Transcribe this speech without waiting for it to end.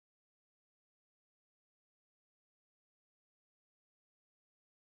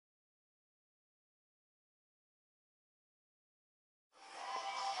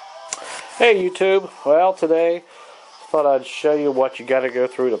Hey YouTube, well today I thought I'd show you what you got to go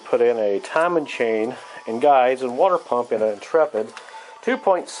through to put in a timing chain and guides and water pump in an Intrepid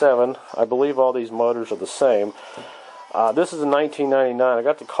 2.7. I believe all these motors are the same. This is a 1999. I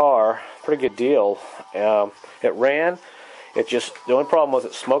got the car, pretty good deal. It ran. The only problem was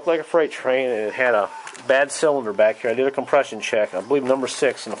it smoked like a freight train and it had a bad cylinder back here. I did a compression check. I believe number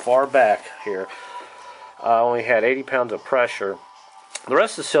 6 in the far back here. Only had 80 pounds of pressure. The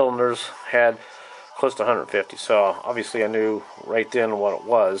rest of the cylinders had close to 150, so obviously I knew right then what it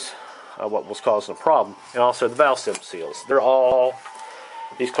was, what was causing the problem. And also the valve stem seals.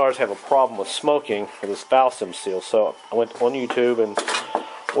 These cars have a problem with smoking for this valve stem seal. So I went on YouTube and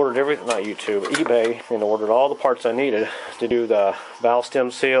ordered everything, not YouTube, eBay, and ordered all the parts I needed to do the valve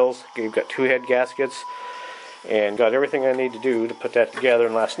stem seals. You've got 2 head gaskets and got everything I need to do to put that together.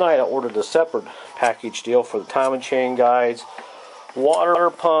 And last night I ordered a separate package deal for the timing chain guides, water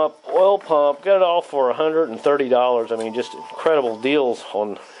pump, oil pump, got it all for $130. I mean, just incredible deals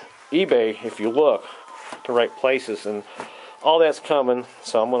on eBay if you look the right places, and all that's coming.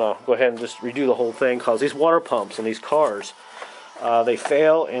 So I'm going to go ahead and just redo the whole thing, because these water pumps in these cars, they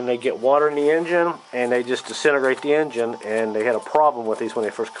fail and they get water in the engine and they just disintegrate the engine, and they had a problem with these when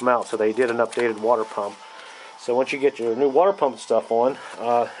they first come out, so they did an updated water pump. So once you get your new water pump stuff on,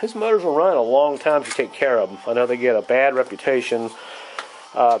 these motors will run a long time if you take care of them. I know they get a bad reputation.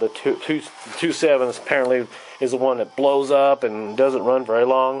 The 2.7 apparently is the one that blows up and doesn't run very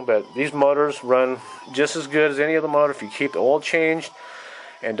long, but these motors run just as good as any other motor if you keep the oil changed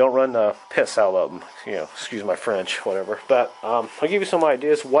and don't run the piss out of them. You know, excuse my French, whatever. But I'll give you some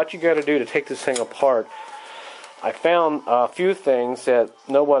ideas what you got to do to take this thing apart. I found a few things that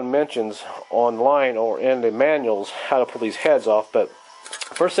no one mentions online or in the manuals how to pull these heads off, but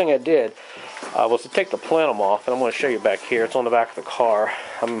first thing I did was to take the plenum off, and I'm going to show you back here. It's on the back of the car.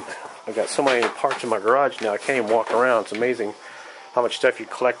 I've got so many parts in my garage now I can't even walk around. It's amazing how much stuff you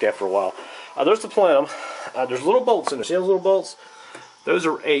collect after a while. There's the plenum. There's little bolts in there. See those little bolts? Those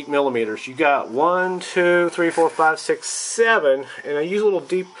are 8 millimeters. You got 1, 2, 3, 4, 5, 6, 7, and I use a little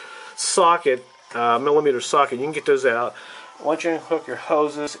deep socket. Millimeter socket. You can get those out. Once you hook your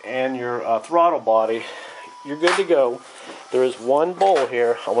hoses and your throttle body, you're good to go. There is one bolt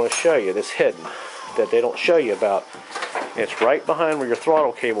here I want to show you that's hidden, that they don't show you about. It's right behind where your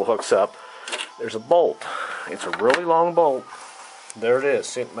throttle cable hooks up. There's a bolt. It's a really long bolt. There it is.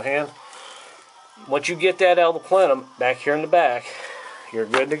 See it in my hand? Once you get that out of the plenum, back here in the back, you're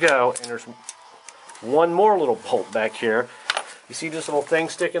good to go. And there's one more little bolt back here. You see this little thing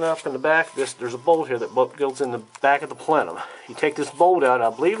sticking up in the back? There's a bolt here that goes in the back of the plenum. You take this bolt out, I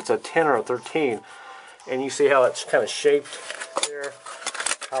believe it's a 10 or a 13, and you see how it's kind of shaped there,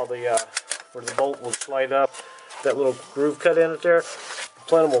 how where the bolt will slide up, that little groove cut in it there, the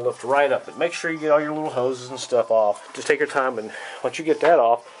plenum will lift right up. But make sure you get all your little hoses and stuff off. Just take your time, and once you get that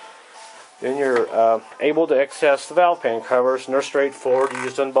off, then you're able to access the valve pan covers, and they're straightforward. You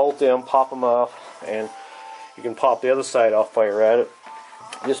just unbolt them, pop them off, and you can pop the other side off while you're at it.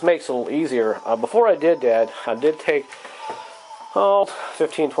 It just makes it a little easier. Before I did that, I did take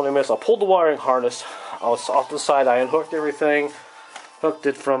 15-20 minutes. I pulled the wiring harness. I was off the side. I unhooked everything, hooked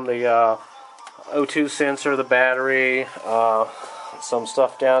it from the O2 sensor, the battery, some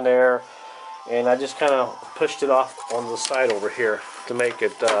stuff down there, and I just kind of pushed it off on the side over here to make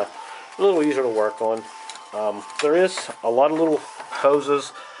it a little easier to work on. There is a lot of little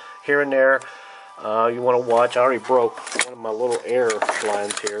hoses here and there. You want to watch. I already broke one of my little air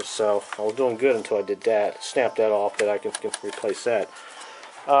lines here, so I was doing good until I did that. Snapped that off, but I can replace that.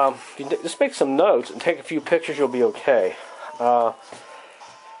 Just make some notes and take a few pictures. You'll be okay. I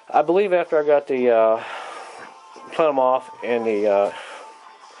believe after I got the plenum off and the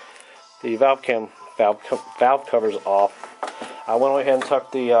valve covers off, I went ahead and took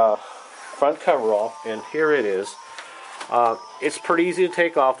the front cover off, and here it is. It's pretty easy to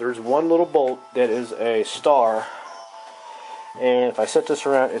take off. There's one little bolt that is a star, and if I set this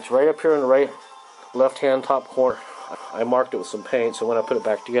around, it's right up here in the right left-hand top corner. I marked it with some paint, so when I put it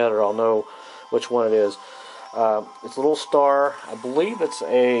back together, I'll know which one it is. It's a little star. I believe it's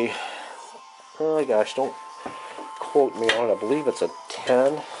a, oh gosh, don't quote me on it. I believe it's a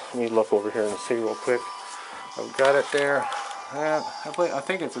 10. Let me look over here and see real quick. I've got it there. I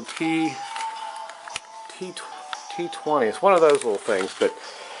think it's a T20. It's one of those little things, but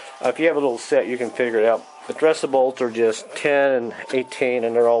if you have a little set, you can figure it out. The rest of the bolts are just 10 and 18,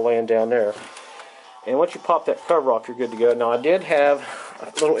 and they're all laying down there. And once you pop that cover off, you're good to go. Now, I did have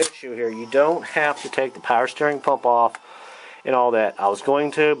a little issue here. You don't have to take the power steering pump off and all that. I was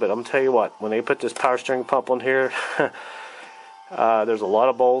going to, but I'm going to tell you what, when they put this power steering pump on here, There's a lot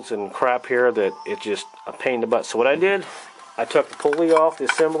of bolts and crap here that it's just a pain in the butt. So what I did, I took the pulley off the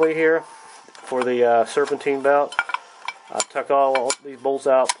assembly here for the serpentine belt. I took all these bolts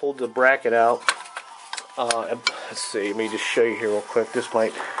out, pulled the bracket out. Let's see, let me just show you here real quick. This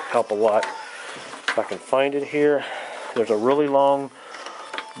might help a lot. If I can find it here, there's a really long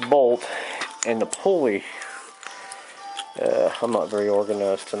bolt and the pulley. I'm not very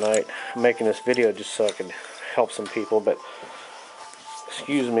organized tonight. I'm making this video just so I can help some people, but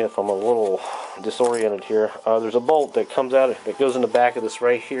excuse me if I'm a little disoriented here. There's a bolt that comes out, that goes in the back of this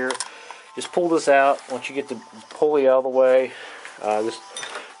right here. Just pull this out. Once you get the pulley out of the way, just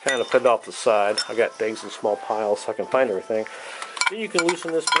kind of put it off the side. I got things in small piles so I can find everything. Then you can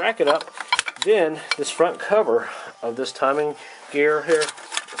loosen this bracket up. Then this front cover of this timing gear here,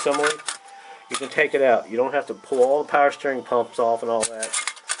 assembly, you can take it out. You don't have to pull all the power steering pumps off and all that.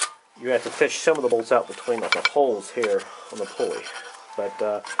 You have to fish some of the bolts out between like the holes here on the pulley. But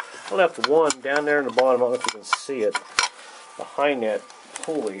I left one down there in the bottom. I don't know if you can see it behind that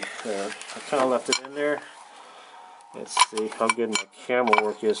pulley there. I kind of left it in there. Let's see how good my camera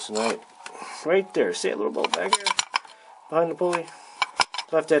work is tonight. Right there. See that little bolt back here behind the pulley?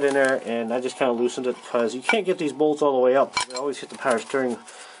 Left that in there, and I just kind of loosened it because you can't get these bolts all the way up. They always hit the power steering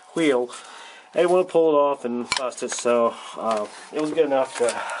wheel. I didn't want to pull it off and bust it, so it was good enough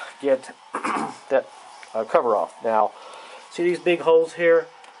to get that cover off. Now, see these big holes here?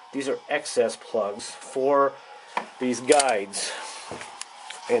 These are excess plugs for these guides.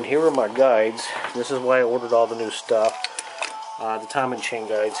 And here are my guides. This is why I ordered all the new stuff. The time and chain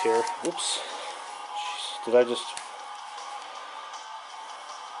guides here. Oops. Did I just...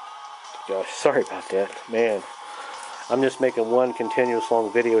 Gosh, sorry about that. Man, I'm just making one continuous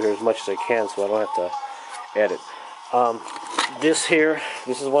long video here as much as I can so I don't have to edit. This here,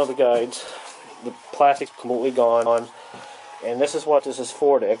 this is one of the guides. The plastic's completely gone. And this is what this is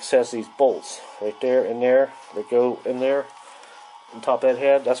for, to access these bolts. Right there and there. They go in there. On top of that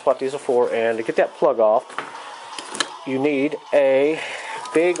head, that's what these are for. And to get that plug off, you need a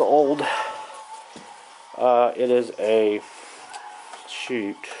big old, it is a,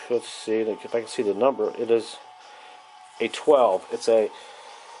 shoot, let's see if I can see the number. It is a 12. It's a,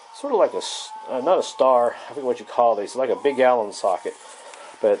 sort of like a, not a star, I forget what you call these. It's like a big Allen socket.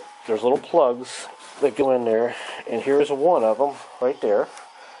 But there's little plugs that go in there. And here's one of them, right there.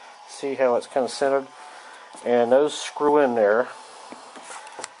 See how it's kind of centered? And those screw in there.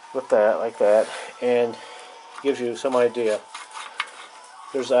 With that, like that, and gives you some idea.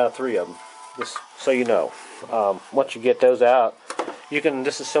 There's 3 of them, just so you know. Once you get those out, you can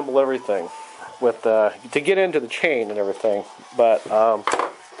disassemble everything with to get into the chain and everything. But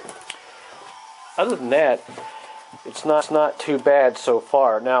other than that, it's not too bad so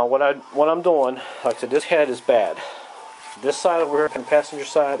far. Now, what I'm doing, like I said, this head is bad. This side over here, on the passenger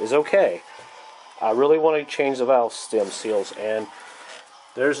side, is okay. I really want to change the valve stem seals, and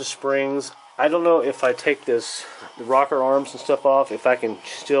there's the springs. I don't know if I take the rocker arms and stuff off, if I can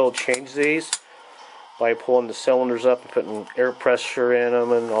still change these by pulling the cylinders up and putting air pressure in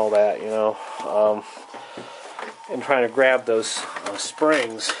them and all that, you know, and trying to grab those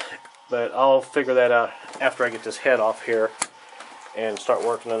springs. But I'll figure that out after I get this head off here and start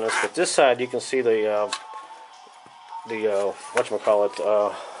working on this. But this side, you can see the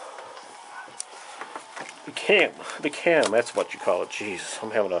whatchamacallit, the cam, that's what you call it. Jeez,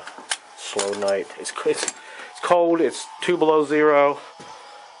 I'm having a slow night. It's cold, it's 2 below zero.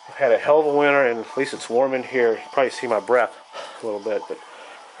 I've had a hell of a winter, and at least it's warm in here. You can probably see my breath a little bit, but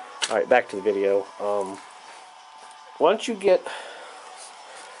alright, back to the video. Once you get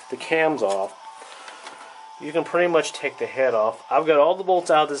the cams off, you can pretty much take the head off. I've got all the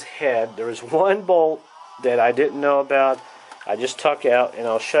bolts out of this head. There is one bolt that I didn't know about. I just took out, and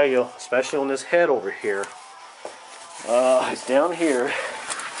I'll show you, especially on this head over here. It's down here.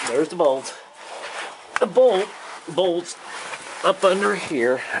 There's the bolt. The bolts up under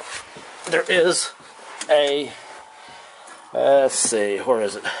here. There is a, let's see, where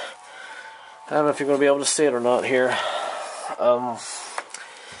is it? I don't know if you're going to be able to see it or not here. I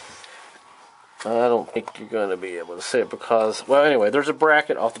don't think you're going to be able to see it because, well, anyway, there's a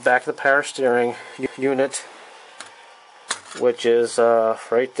bracket off the back of the power steering unit, which is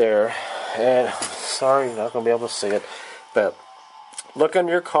right there. And sorry, you're not going to be able to see it, but look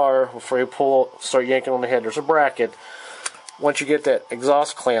under your car before you start yanking on the head. There's a bracket. Once you get that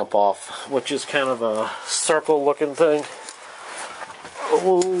exhaust clamp off, which is kind of a circle looking thing.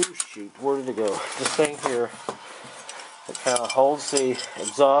 Oh shoot, where did it go? This thing here, it kind of holds the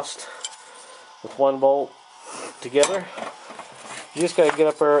exhaust with one bolt together. You just got to get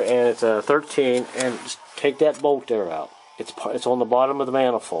up there, and it's a 13, and just take that bolt there out. it's on the bottom of the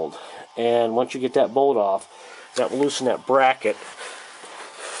manifold, and once you get that bolt off, that will loosen that bracket.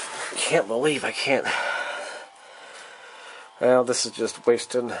 Can't believe I can't. Well, this is just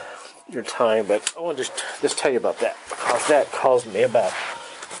wasting your time, but I want to just tell you about that, because that caused me about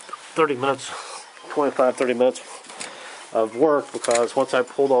 30 minutes, 25, 30 minutes of work, because once I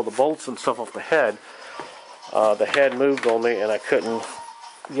pulled all the bolts and stuff off the head moved on me and I couldn't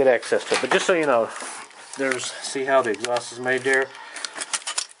get access to it. But just so you know, see how the exhaust is made there?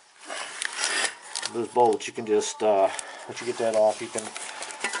 Those bolts, you can just, once you get that off, you can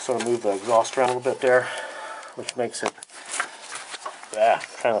sort of move the exhaust around a little bit there, which makes it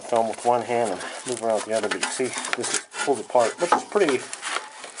kind of film with one hand and move around with the other. But you see, this pulls apart, which is pretty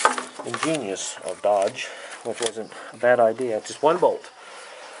ingenious of Dodge, which wasn't a bad idea. Just one bolt.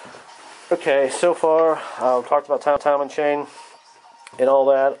 Okay, so far I've talked about time and chain and all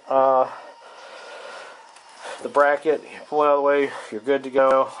that. The bracket, pull it out of the way, you're good to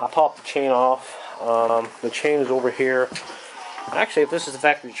go. I popped the chain off. The chain is over here. Actually, if this is the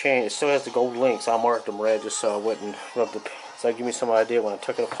factory chain, it still has the gold links. I marked them red just so I wouldn't rub the. So that give me some idea when I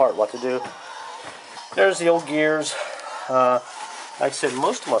took it apart what to do. There's the old gears. Like I said,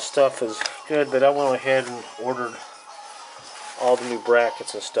 most of my stuff is good, but I went ahead and ordered all the new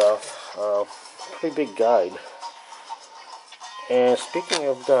brackets and stuff. Pretty big guide. And speaking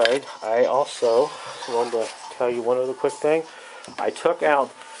of guide, I also wanted to tell you one other quick thing. I took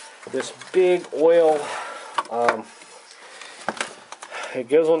out this big oil. It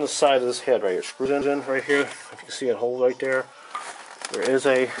goes on the side of this head right here. It screws in right here. If you can see it hole right there. There is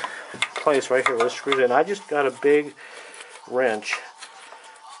a place right here where it screws in. I just got a big wrench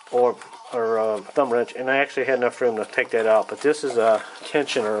or thumb wrench, and I actually had enough room to take that out. But this is a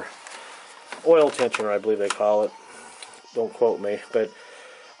tensioner, oil tensioner, I believe they call it. Don't quote me, but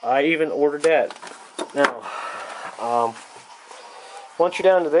I even ordered that. Now, once you're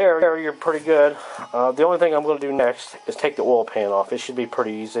down to there, you're pretty good. The only thing I'm going to do next is take the oil pan off. It should be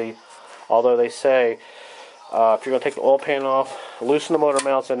pretty easy. Although they say if you're going to take the oil pan off, loosen the motor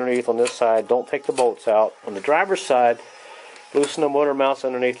mounts underneath on this side. Don't take the bolts out. On the driver's side, loosen the motor mounts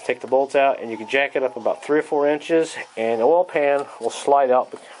underneath, take the bolts out, and you can jack it up about 3 or 4 inches, and the oil pan will slide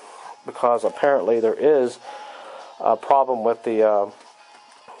out because apparently there is a problem with the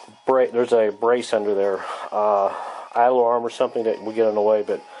there's a brace under there. Idle arm or something that will get in the way,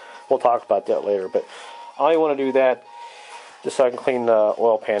 but we'll talk about that later. But I only want to do that just so I can clean the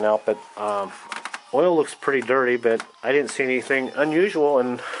oil pan out. But oil looks pretty dirty, but I didn't see anything unusual,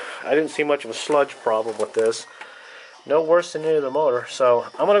 and I didn't see much of a sludge problem with this. No worse than any of the motor. So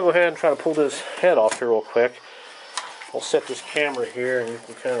I'm going to go ahead and try to pull this head off here real quick. I'll set this camera here and you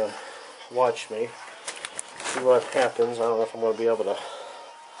can kind of watch me. See what happens. I don't know if I'm going to be able to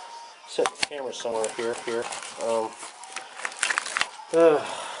set the camera somewhere here.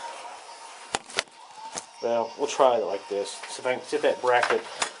 Well, we'll try it like this. See if that bracket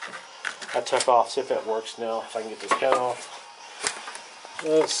I took off, see if that works now. If I can get this head off.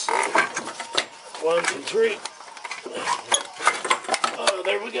 Let's see. 1, 2, 3. Oh,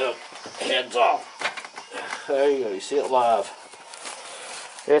 there we go. Head's off. There you go. You see it live.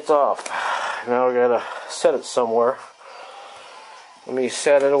 It's off. Now we gotta set it somewhere. Let me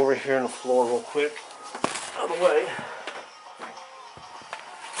set it over here on the floor real quick. Out of the way.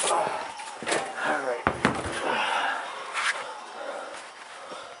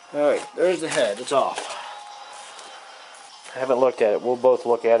 Alright, there's the head. It's off. I haven't looked at it. We'll both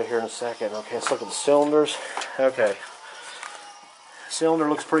look at it here in a second. Okay, let's look at the cylinders. Okay. Cylinder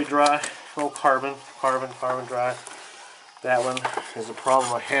looks pretty dry. No carbon dry. That one is a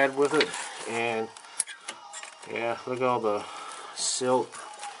problem I had with it. And yeah, look at all the silt.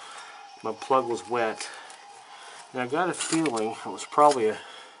 My plug was wet. Now I got a feeling it was probably a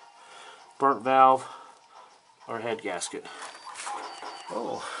burnt valve or a head gasket.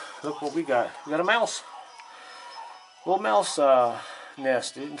 Oh, look what we got. We got a mouse. Little mouse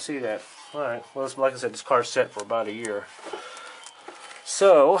nest. Didn't see that. Alright, well, like I said, this car's set for about a year.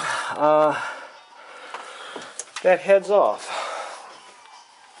 So, that head's off.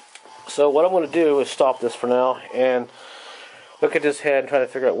 So what I'm going to do is stop this for now and look at this head and try to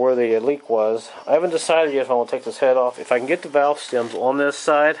figure out where the leak was. I haven't decided yet if I want to take this head off. If I can get the valve stems on this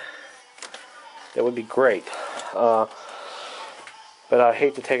side, that would be great. But I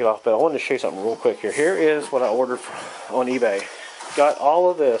hate to take it off, but I wanted to show you something real quick here. Here is what I ordered on eBay. Got all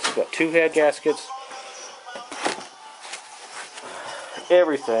of this. Got 2 head gaskets.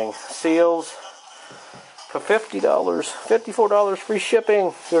 Everything. Seals. For $50. $54 free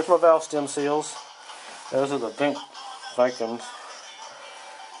shipping. There's my valve stem seals. Those are the pink Vikings.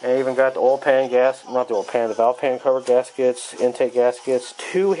 And I even got the oil pan not the oil pan, the valve pan cover gaskets, intake gaskets,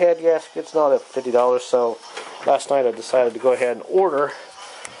 2 head gaskets, not at $50. So last night I decided to go ahead and order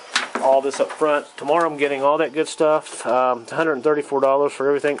all this up front. Tomorrow I'm getting all that good stuff. It's $134 for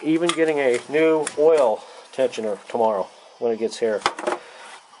everything, even getting a new oil tensioner tomorrow when it gets here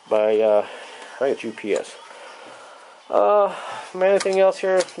by I think it's UPS. Anything else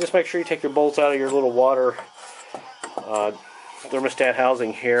here? Just make sure you take your bolts out of your little water thermostat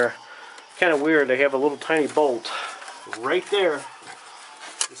housing here. Kind of weird, they have a little tiny bolt right there.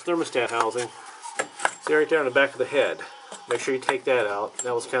 This thermostat housing. See right there on the back of the head. Make sure you take that out.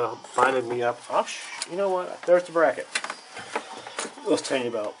 That was kind of binding me up. Oh, you know what? There's the bracket. Let's tell you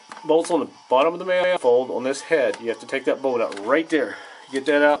about. Bolts on the bottom of the manifold on this head. You have to take that bolt out right there. Get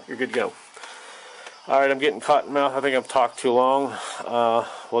that out, you're good to go. Alright, I'm getting cotton mouth. I think I've talked too long.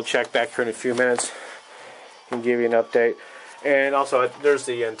 We'll check back here in a few minutes and give you an update. And also, there's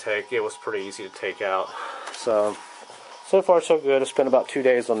the intake. It was pretty easy to take out. So far so good. It's been about 2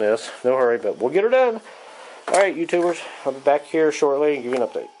 days on this. No hurry, but we'll get her done. Alright, YouTubers, I'll be back here shortly and give you an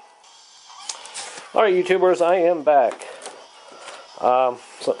update. Alright, YouTubers, I am back.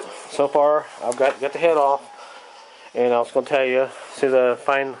 So far, I've got the head off. And I was going to tell you, to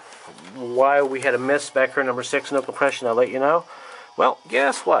find why we had a miss back here, number 6, no compression, I'll let you know. Well,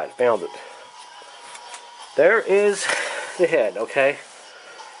 guess what? Found it. There is the head, okay?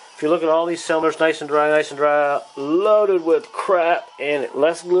 If you look at all these cylinders, nice and dry, loaded with crap, and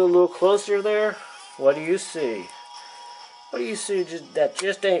let's get a little closer there. What do you see? What do you see that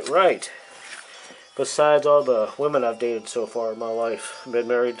just ain't right? Besides all the women I've dated so far in my life, been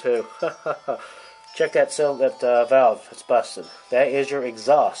married to. Check that valve, it's busted. That is your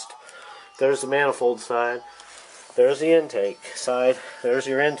exhaust. There's the manifold side. There's the intake side. There's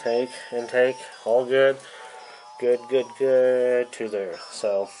your intake, all good. Good to there.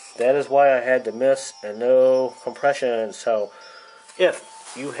 So that is why I had to miss and no compression. So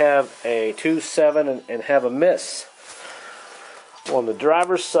if you have a 2.7 and have a miss on the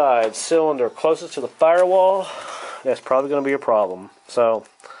driver's side cylinder closest to the firewall, that's probably going to be a problem. So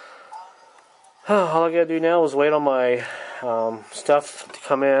all I gotta do now is wait on my stuff to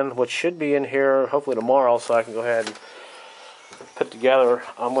come in, which should be in here hopefully tomorrow, so I can go ahead and put together.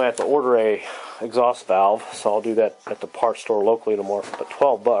 I'm gonna have to order a exhaust valve, so I'll do that at the parts store locally tomorrow for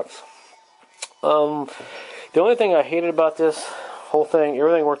 $12. The only thing I hated about this whole thing,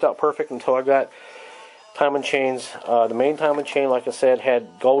 everything worked out perfect until I got timing chains. The main timing chain, like I said,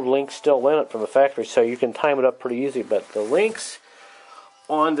 had gold links still in it from the factory, so you can time it up pretty easy, but the links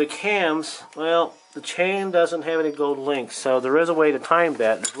on the cams, well, the chain doesn't have any gold links, so there is a way to time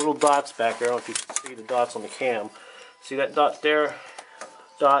that. There's little dots back there. I don't know if you can see the dots on the cam. See that dot there?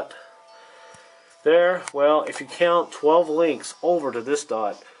 Dot there? Well, if you count 12 links over to this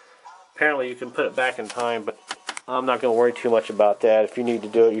dot, apparently you can put it back in time, but I'm not going to worry too much about that. If you need to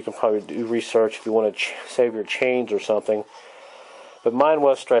do it, you can probably do research if you want to save your chains or something. But mine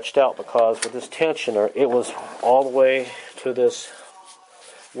was stretched out because with this tensioner, it was all the way to this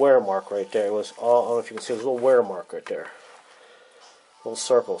wear mark right there. It was all, I don't know if you can see, there's a little wear mark right there. Little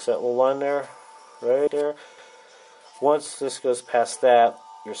circle. See that little line there? Right there. Once this goes past that,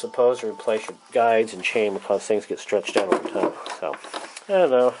 you're supposed to replace your guides and chain because things get stretched out over time. So, I don't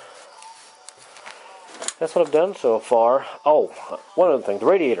know. That's what I've done so far. Oh, one other thing, the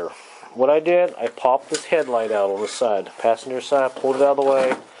radiator. What I did, I popped this headlight out on the side, passenger side, pulled it out of the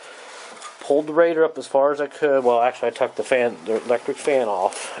way, pulled the radiator up as far as I could. Well, actually, I took the electric fan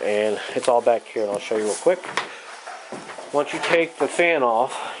off, and it's all back here, and I'll show you real quick. Once you take the fan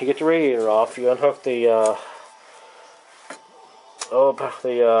off, you get the radiator off, you unhook the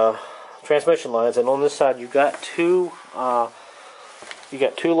transmission lines, and on this side, you've got two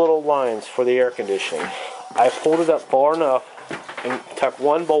little lines for the air conditioning. I pulled it up far enough and took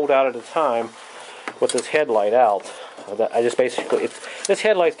one bolt out at a time with this headlight out. I just basically, this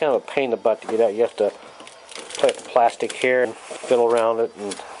headlight's kind of a pain in the butt to get out. You have to put plastic here and fiddle around it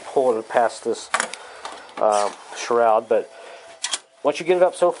and pull it past this shroud. But once you get it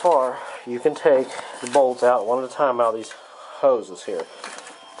up so far, you can take the bolts out one at a time out of these hoses here.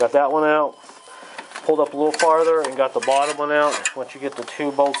 Got that one out, pulled up a little farther, and got the bottom one out. Once you get the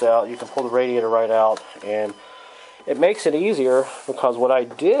two bolts out, you can pull the radiator right out, and it makes it easier because what I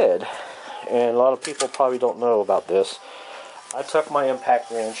did, and a lot of people probably don't know about this, I took my impact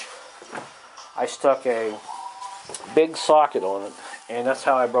wrench, I stuck a big socket on it, and that's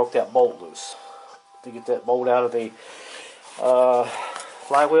how I broke that bolt loose. To get that bolt out of the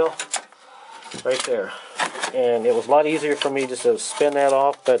flywheel, right there. And it was a lot easier for me just to spin that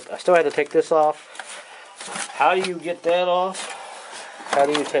off, but I still had to take this off. How do you get that off? How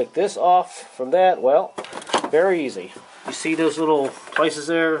do you take this off from that? Well, very easy. You see those little places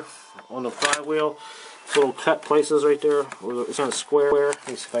there on the flywheel? Little cut places right there. It's on a square. Let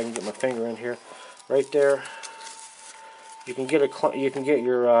me see if I can get my finger in here. Right there. You can get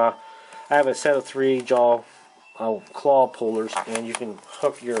your. I have a set of 3 claw pullers, and you can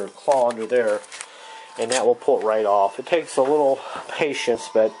hook your claw under there, and that will pull it right off. It takes a little patience,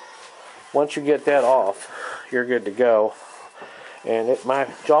 but once you get that off, you're good to go. And my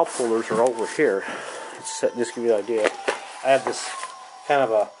jaw pullers are over here. Just to give you an idea, I have this kind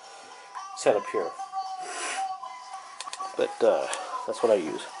of a setup here. But that's what I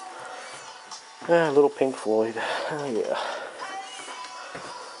use. Little Pink Floyd. Yeah.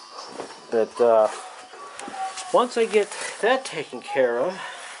 But once I get that taken care of,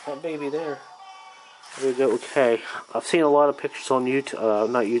 that baby there, we go okay. I've seen a lot of pictures on YouTube,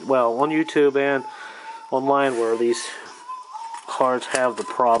 on YouTube and online where these cars have the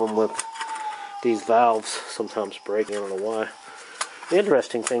problem with these valves sometimes breaking. I don't know why. The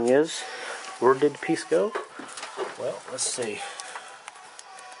interesting thing is, where did the piece go? Well, let's see.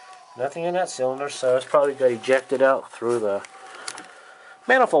 Nothing in that cylinder, so it's probably got ejected out through the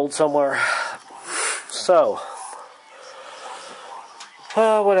manifold somewhere. So,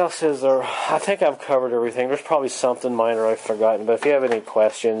 what else is there? I think I've covered everything. There's probably something minor I've forgotten, but if you have any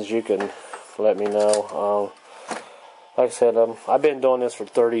questions, you can let me know. Like I said, I've been doing this for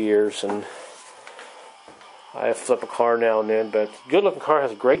 30 years, and I flip a car now and then, but good looking car,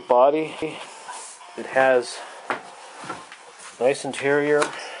 has a great body. It has nice interior.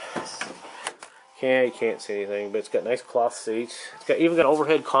 You can't see anything, but it's got nice cloth seats. It's even got an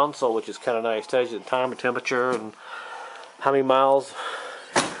overhead console, which is kind of nice. It tells you the time and temperature and how many miles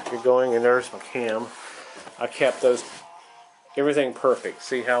you're going. And there's my cam. I kept everything perfect.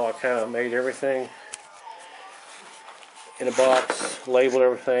 See how I kind of made everything in a box, labeled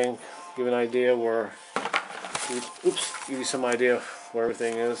everything, give an idea where. Give you some idea where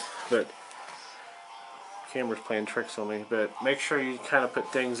everything is. But camera's playing tricks on me. But make sure you kind of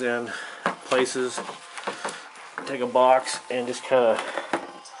put things in places. Take a box and just kind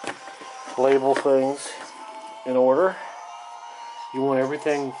of label things in order. You want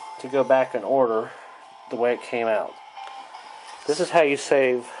everything to go back in order the way it came out. This is how you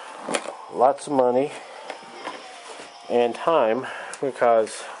save lots of money and time,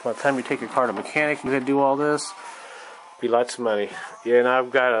 because by the time you take your car to a mechanic, you gotta do all this. Be lots of money. Yeah, and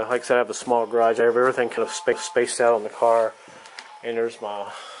I've got like I said, I have a small garage. I have everything kind of spaced out on the car, and there's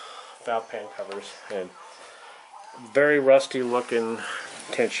my valve pan covers and very rusty looking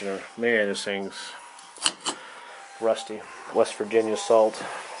tensioner. Man, this thing's rusty. West Virginia salt,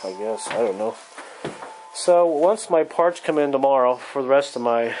 I guess. I don't know. So once my parts come in tomorrow for the rest of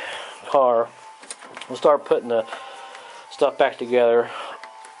my car, we'll start putting the stuff back together.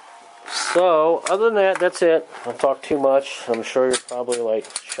 So other than that, that's it. I've talked too much. I'm sure you're probably like,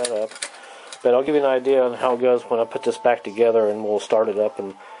 shut up. But I'll give you an idea on how it goes when I put this back together, and we'll start it up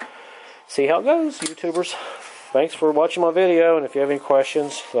and see how it goes, YouTubers. Thanks for watching my video, and if you have any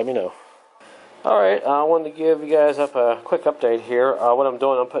questions, let me know. Alright, I wanted to give you guys a quick update here. What I'm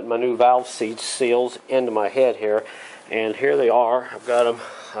doing, I'm putting my new valve seals into my head here, and here they are. I've got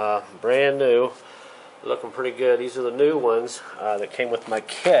them brand new, looking pretty good. These are the new ones that came with my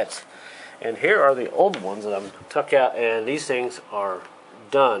kit, and here are the old ones that I've took out, and these things are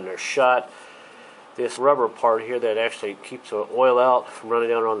done. They're shot. This rubber part here that actually keeps the oil out from running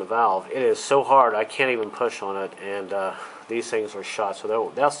down on the valve, it is so hard I can't even push on it, and these things are shot.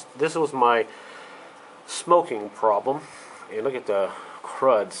 So this was my smoking problem, and look at the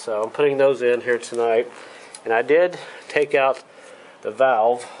crud. So I'm putting those in here tonight, and I did take out the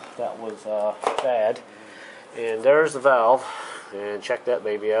valve that was bad, and there's the valve, and check that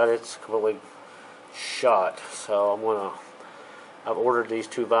baby out. It's completely shot. So I've ordered these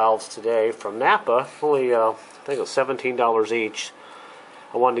 2 valves today from Napa. Only I think it was $17 each.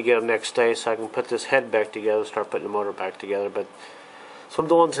 I wanted to get them next day so I can put this head back together, start putting the motor back together. But so I'm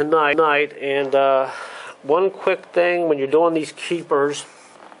doing tonight. And one quick thing, when you're doing these keepers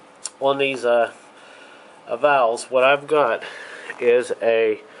on these valves, what I've got is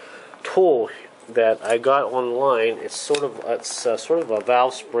a tool that I got online. It's sort of a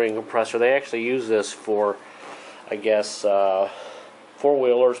valve spring compressor. They actually use this for, I guess,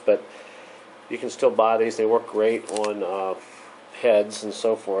 4-wheelers, but you can still buy these. They work great on heads and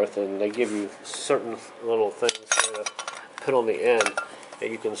so forth, and they give you certain little things to put on the end that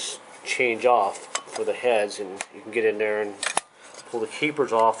you can change off for the heads, and you can get in there and pull the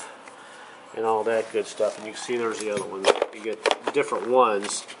keepers off and all that good stuff. And you can see there's the other one. You get different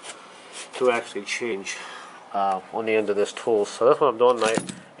ones to actually change on the end of this tool. So that's what I'm doing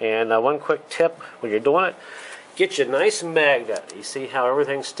tonight. And one quick tip when you're doing it, get you a nice magnet. You see how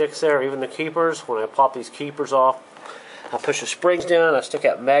everything sticks there, even the keepers. When I pop these keepers off, I push the springs down, I stick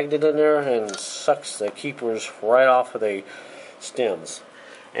that magnet in there, and sucks the keepers right off of the stems.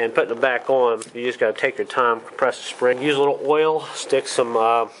 And putting them back on, you just got to take your time, compress the spring. Use a little oil, stick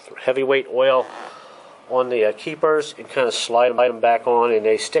some heavyweight oil on the keepers, and kind of slide them back on, and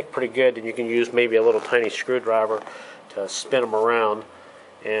they stick pretty good. And you can use maybe a little tiny screwdriver to spin them around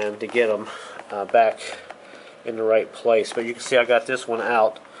and to get them back in the right place. But you can see I got this one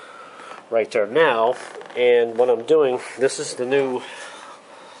out right there now, and what I'm doing, this is the new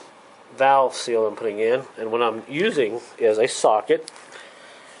valve seal I'm putting in, and what I'm using is a socket,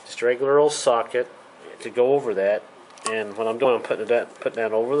 just a regular old socket to go over that. And what I'm doing, I'm putting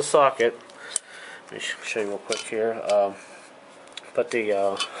that over the socket. Let me show you real quick here. Put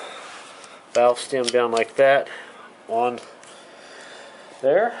the valve stem down like that on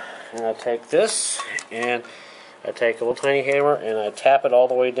there, and I take this and I take a little tiny hammer and I tap it all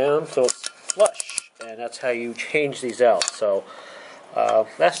the way down so it's flush, and that's how you change these out. So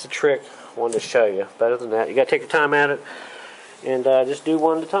that's the trick I wanted to show you. Better than that, you got to take your time at it, and just do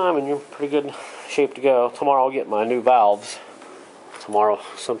one at a time, and you're in pretty good shape to go. Tomorrow I'll get my new valves. Tomorrow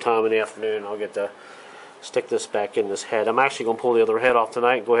sometime in the afternoon I'll get to stick this back in this head. I'm actually going to pull the other head off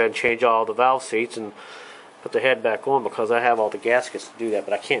tonight and go ahead and change all the valve seats and put the head back on, because I have all the gaskets to do that,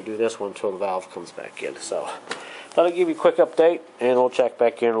 but I can't do this one until the valve comes back in. So thought I'd give you a quick update, and we'll check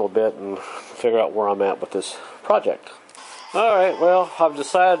back in a little bit and figure out where I'm at with this project. Alright, well, I've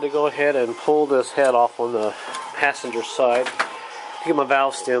decided to go ahead and pull this head off on the passenger side to get my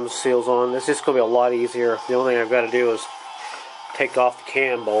valve stem seals on. It's just going to be a lot easier. The only thing I've got to do is take off the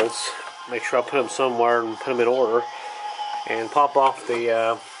cam bolts, make sure I put them somewhere and put them in order, and pop off the,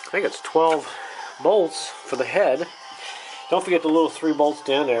 I think it's 12 bolts for the head. Don't forget the little 3 bolts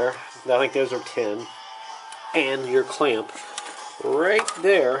down there. I think those are 10. And your clamp right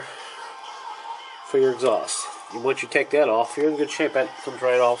there for your exhaust. And once you take that off, you're in good shape. That comes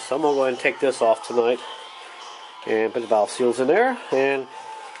right off. So I'm going to go ahead and take this off tonight and put the valve seals in there. And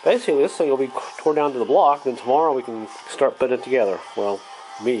basically this thing will be torn down to the block. Then tomorrow we can start putting it together. Well,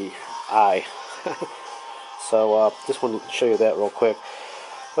 I. So just wanted to show you that real quick.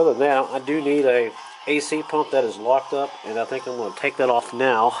 Other than that, I do need a AC pump that is locked up, and I think I'm going to take that off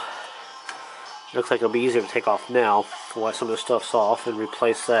now. It looks like it'll be easier to take off now while some of the stuff's off, and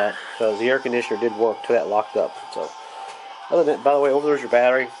replace that, because the air conditioner did work to that locked up. So, other than that, by the way, over there's your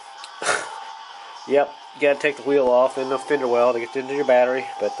battery. Yep, you got to take the wheel off and the fender well to get into your battery,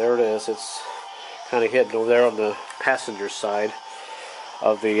 but there it is. It's kind of hidden over there on the passenger side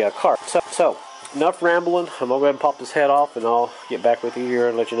of the car. So enough rambling. I'm going to go ahead and pop this head off, and I'll get back with you here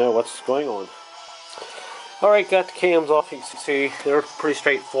and let you know what's going on. Alright, got the cams off. You can see they're pretty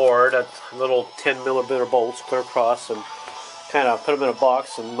straightforward. That little 10mm bolts clear across, and kind of put them in a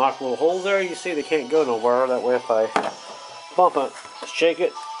box and knock little holes there. You see they can't go nowhere. That way if I bump it, shake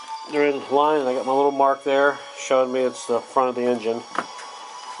it, they're in line, and I got my little mark there showing me it's the front of the engine.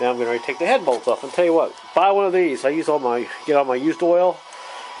 Now I'm going to take the head bolts off. And tell you what, buy one of these. I use get all my used oil.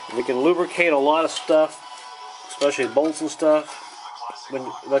 We can lubricate a lot of stuff, especially bolts and stuff, when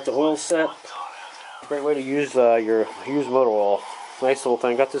you let the oil set. Great way to use your used motor oil. Nice little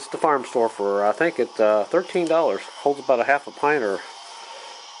thing. Got this at the farm store for, I think it's $13. Holds about a half a pint, or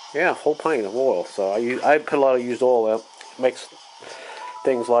yeah, a whole pint of oil. So I put a lot of used oil in. Makes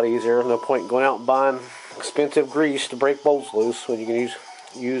things a lot easier. No point in going out and buying expensive grease to break bolts loose when you can use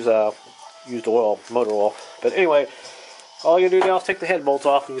used oil, motor oil. But anyway, all you do now is take the head bolts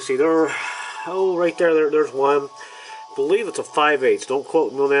off, and you see they're right there's one. I believe it's a 5/8. Don't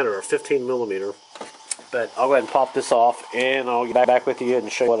quote me on that, or a 15mm. But I'll go ahead and pop this off, and I'll get back with you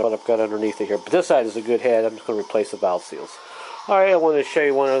and show you what I've got underneath it here. But this side is a good head. I'm just going to replace the valve seals. Alright, I wanted to show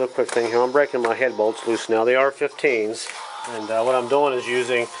you one other quick thing here. I'm breaking my head bolts loose now. They are 15s. And what I'm doing is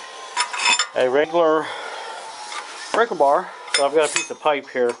using a regular breaker bar. So I've got a piece of pipe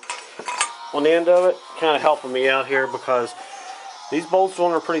here on the end of it, kind of helping me out here, because these bolts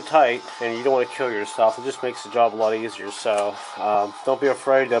on are pretty tight, and you don't want to kill yourself. It just makes the job a lot easier. So don't be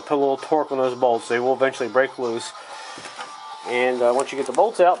afraid to put a little torque on those bolts. They will eventually break loose. And once you get the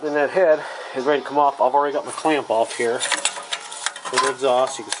bolts out, then that head is ready to come off. I've already got my clamp off here for the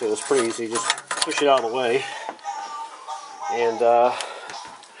exhaust. You can see it was pretty easy. Just push it out of the way. And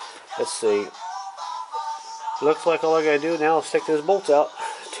let's see. Looks like all I gotta do now is stick those bolts out.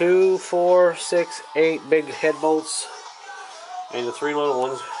 2, 4, 6, 8 big head bolts. And the 3 little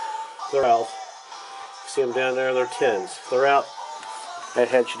ones, they're out. See them down there, they're 10s. They're out. That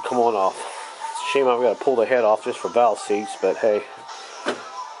head should come on off. Shame I've got to pull the head off just for valve seats, but hey,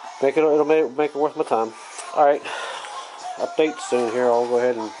 it'll make it worth my time. Alright, update soon here. I'll go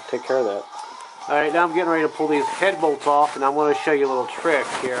ahead and take care of that. Alright, now I'm getting ready to pull these head bolts off, and I'm going to show you a little trick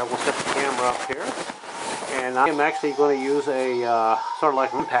here. I'm going to set the camera up here, and I'm actually going to use a sort of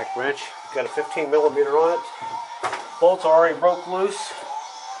like an impact wrench. Got a 15mm on it. Bolts are already broke loose,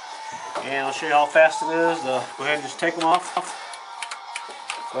 and I'll show you how fast it is. Go ahead and just take them off.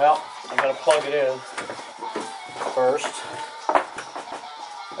 Well, I got to plug it in first.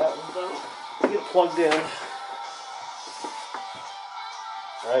 That one's done. Get it plugged in.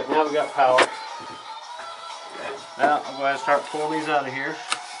 Alright, now we got power. Now I'm going to start pulling these out of here.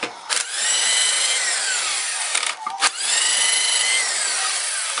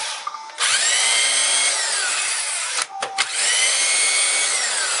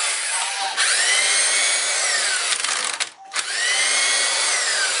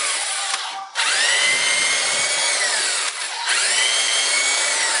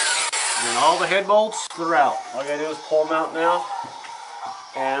 And all the head bolts, they're out. All I gotta do is pull them out now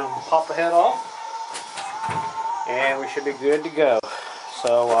and pop the head off, and we should be good to go.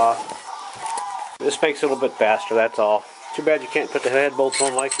 So this makes it a little bit faster, that's all. Too bad you can't put the head bolts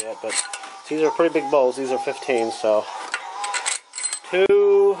on like that, but these are pretty big bolts. These are 15, so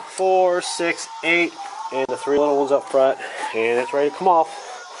 2, 4, 6, 8, and the 3 little ones up front, and it's ready to come off.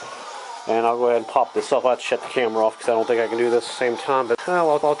 And I'll go ahead and pop this off. I'll have to shut the camera off because I don't think I can do this at the same time, but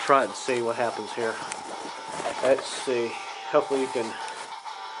I'll try it and see what happens here. Let's see. Hopefully you can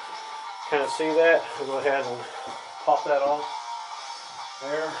kind of see that. I'll go ahead and pop that off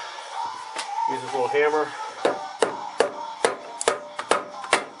there. Use this little hammer.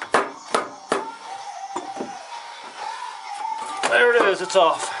 There it is, it's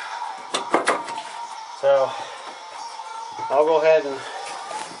off. So I'll go ahead and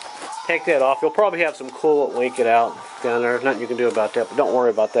take that off. You'll probably have some coolant leaking out down there. There's nothing you can do about that, but don't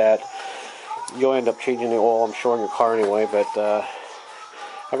worry about that. You'll end up changing the oil, I'm sure, in your car anyway, but I'll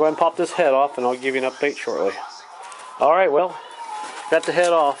go ahead and pop this head off, and I'll give you an update shortly. Alright, well, got the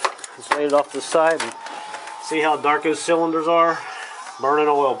head off. Just laid it off to the side, and see how dark those cylinders are? Burning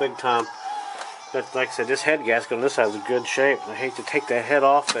oil big time. But like I said, this head gasket on this side is in good shape. I hate to take that head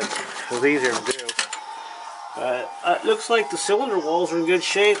off, but it was easier to do. It looks like the cylinder walls are in good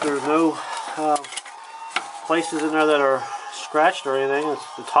shape. There's no places in there that are scratched or anything.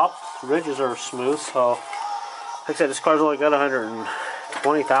 The top ridges are smooth. So, like I said, this car's only got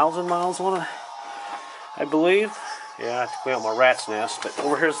 120,000 miles on it, I believe. Yeah, I have to clean out my rat's nest. But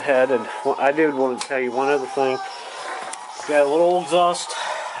over here's the head, and I did want to tell you one other thing. Got a little exhaust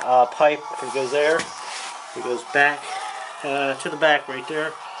pipe that goes there. It goes back to the back right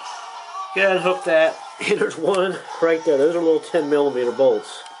there. Go ahead and hook that. And there's one right there. Those are little 10mm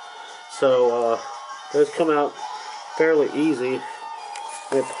bolts. So those come out fairly easy.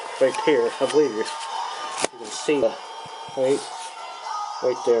 Right here, I believe you can see right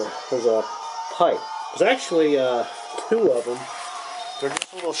there. There's a pipe. There's actually 2 of them. They're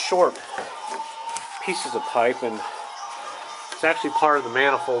just little short pieces of pipe, and it's actually part of the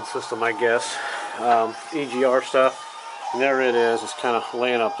manifold system, I guess. EGR stuff. And there it is. It's kind of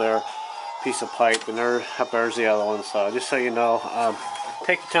laying up there. Piece of pipe, and there's the other one. So just so you know,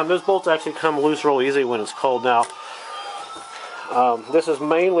 take your time. Those bolts actually come loose real easy when it's cold. Now this is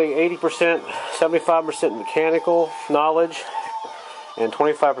mainly 80%, 75% mechanical knowledge and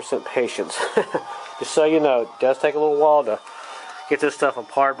 25% patience. Just so you know, it does take a little while to get this stuff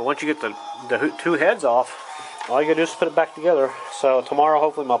apart, but once you get the 2 heads off, all you gotta do is put it back together. So tomorrow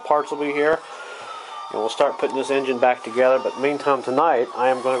hopefully my parts will be here, and we'll start putting this engine back together. But meantime, tonight I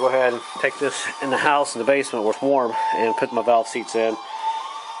am going to go ahead and take this in the house in the basement where it's warm and put my valve seats in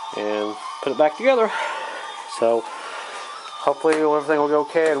and put it back together. So hopefully everything will go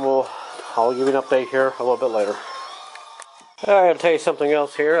okay, and I'll give you an update here a little bit later. I gotta tell you something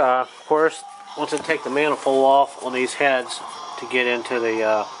else here. Of course, once I take the manifold off on these heads to get into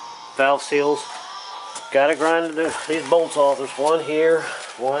the valve seals, gotta grind these bolts off. There's one here,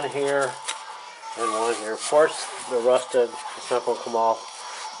 and one here. Of course, they're rusted. It's not going to come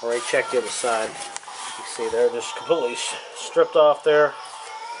off. I already checked the other side. You can see they're just completely stripped off there.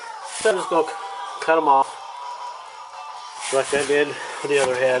 So I'm just going to cut them off like I did with the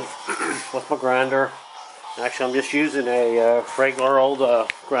other head with my grinder. Actually, I'm just using a regular old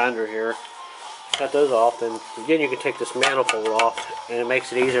grinder here. Cut those off, and again, you can take this manifold off, and it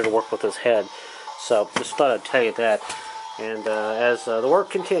makes it easier to work with this head. So just thought I'd tell you that. And as the work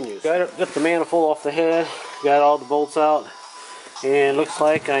continues, got the manifold off the head, got all the bolts out, and looks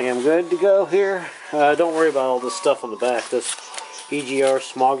like I am good to go here. Don't worry about all this stuff on the back. This EGR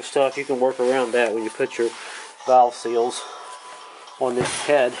smog stuff, you can work around that when you put your valve seals on this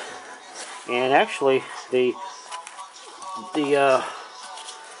head. And actually, the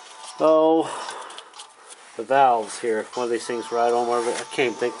valves here, one of these things right on whatever, I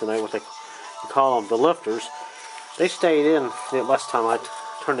can't think tonight what they call them, the lifters, they stayed in the last time I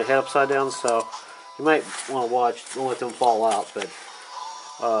turned the head upside down, so you might want to watch, don't let them fall out, but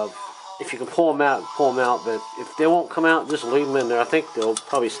if you can pull them out, but if they won't come out, just leave them in there. I think they'll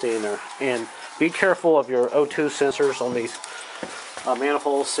probably stay in there. And be careful of your O2 sensors on these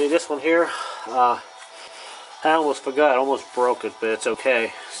manifolds. See this one here? I almost forgot, I almost broke it, but it's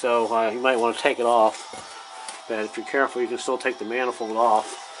okay. So you might want to take it off. But if you're careful, you can still take the manifold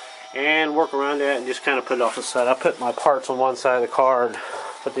off and work around that and just kind of put it off the side. I put my parts on one side of the car and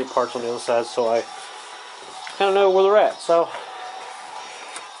put the parts on the other side so I kind of know where they're at. So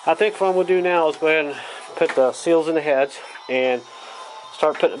I think what I'm going to do now is go ahead and put the seals in the heads and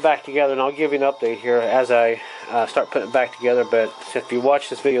start putting it back together. And I'll give you an update here as I start putting it back together. But if you watch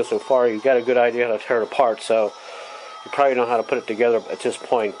this video so far, you've got a good idea how to tear it apart. So you probably know how to put it together at this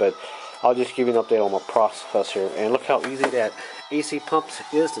point. But I'll just give you an update on my process here. And look how easy that AC pump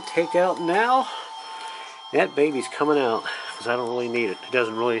is to take out now. That baby's coming out because I don't really need it. It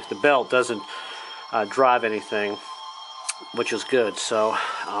doesn't really, the belt doesn't drive anything, which is good. So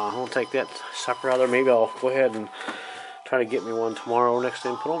I'll take that sucker out of there. Maybe I'll go ahead and try to get me one tomorrow or next day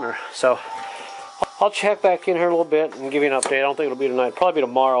and put on there. So I'll check back in here a little bit and give you an update. I don't think it'll be tonight. Probably be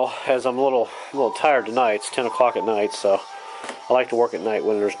tomorrow, as I'm a little tired tonight. It's 10 o'clock at night, so I like to work at night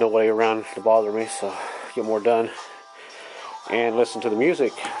when there's nobody around to bother me, so get more done and listen to the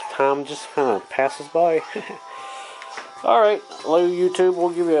music. Time just kind of passes by. Alright, hello YouTube. We'll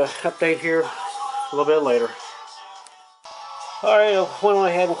give you an update here a little bit later. Alright, I went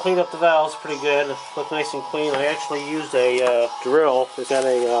ahead and cleaned up the valves pretty good. It looked nice and clean. I actually used a drill. It's got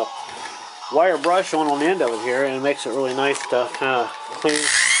a wire brush on the end of it here, and it makes it really nice to kind of clean,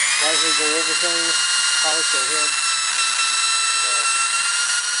 lightly go everything, polish the head.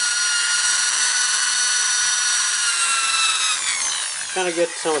 Kind of get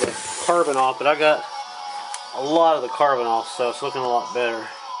some of the carbon off, but I got a lot of the carbon off, so it's looking a lot better.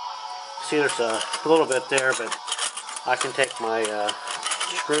 See, there's a little bit there, but I can take my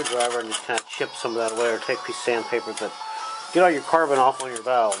screwdriver and just kind of chip some of that away, or take a piece of sandpaper. But get all your carbon off on your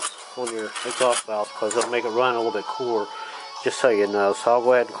valves, on your exhaust valves, because it'll make it run a little bit cooler, just so you know. So I'll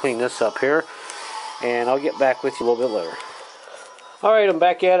go ahead and clean this up here, and I'll get back with you a little bit later. Alright, I'm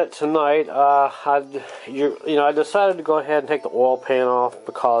back at it tonight. I decided to go ahead and take the oil pan off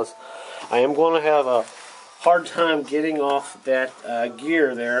because I am going to have a hard time getting off that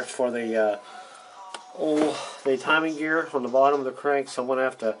gear there for the timing gear on the bottom of the crank. So I'm going to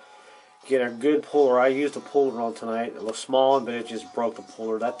have to get a good puller. I used a puller on tonight. It was small, but it just broke the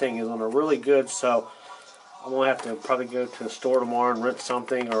puller. That thing is on a really good, so I'm going to have to probably go to the store tomorrow and rent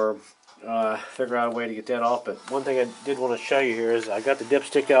something, or figure out a way to get that off. But one thing I did want to show you here is I got the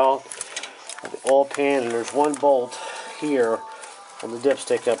dipstick out of the oil pan, and there's one bolt here on the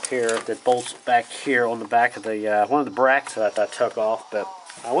dipstick up here that bolts back here on the back of the one of the brackets that I took off. But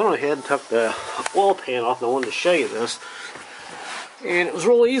I went ahead and took the oil pan off, and I wanted to show you this. And it was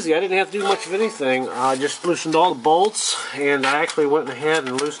real easy. I didn't have to do much of anything. I just loosened all the bolts, and I actually went ahead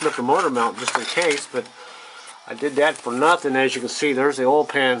and loosened up the motor mount just in case, but I did that for nothing. As you can see, there's the oil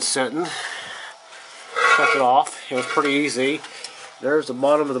pan sitting. Took it off. It was pretty easy. There's the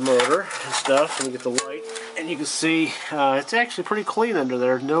bottom of the motor and stuff. Let me get the light. And you can see it's actually pretty clean under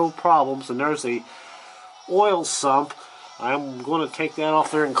there. No problems. And there's the oil sump. I'm going to take that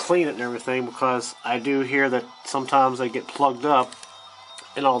off there and clean it and everything, because I do hear that sometimes they get plugged up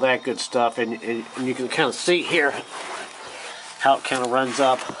and all that good stuff. And you can kind of see here how it kind of runs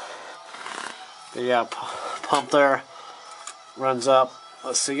up. The pump there runs up.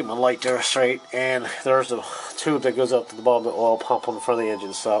 Let's see, get my light there straight, and there's the tube that goes up to the bottom of the oil pump on the front of the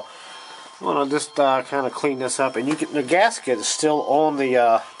engine. So I'm going to just kind of clean this up. And the gasket is still on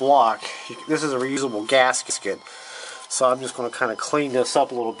the block. This is a reusable gasket, so I'm just going to kind of clean this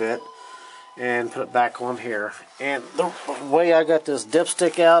up a little bit and put it back on here. And the way I got this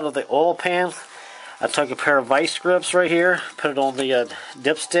dipstick out of the oil pan, I took a pair of vice grips right here, put it on the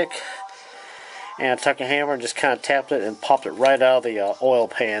dipstick, and I took a hammer and just kind of tapped it and popped it right out of the oil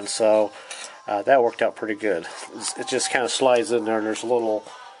pan. So that worked out pretty good. It just kind of slides in there, and there's a little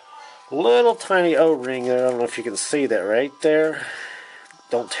tiny O-ring there. I don't know if you can see that right there.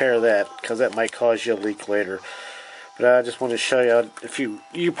 Don't tear that, because that might cause you a leak later. But I just wanted to show you,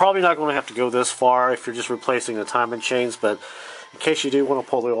 you're probably not going to have to go this far if you're just replacing the timing chains, but in case you do want to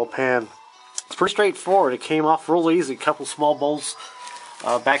pull the oil pan It's pretty straightforward. It came off real easy. A couple small bolts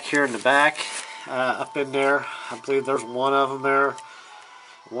back here in the back, up in there. I believe there's one of them there.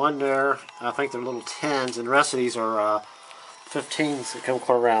 One there. I think they're little 10s, and the rest of these are 15s that come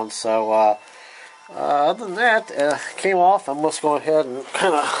clear around. So other than that, came off. I'm just going ahead and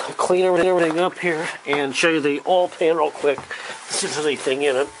kind of clean everything up here and show you the oil pan real quick. See if there's anything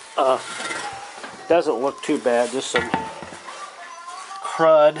in it. Doesn't look too bad. Just some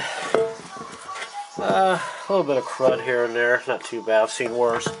crud. A little bit of crud here and there. Not too bad. I've seen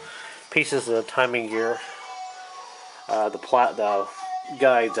worse. Pieces of the timing gear. The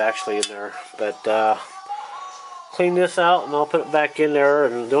guides actually in there. But clean this out and I'll put it back in there.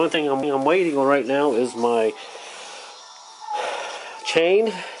 And the only thing I'm waiting on right now is my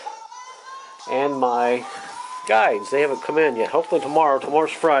chain and my guides. They haven't come in yet. Hopefully tomorrow.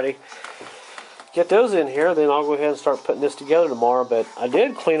 Tomorrow's Friday. Get those in here, then I'll go ahead and start putting this together tomorrow. But I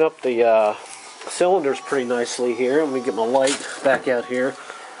did clean up the cylinders pretty nicely here. Let me get my light back out here.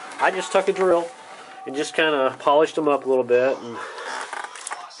 I just took a drill and just kind of polished them up a little bit, and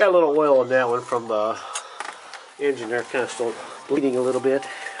got a little oil in that one from the engine there, kind of still bleeding a little bit,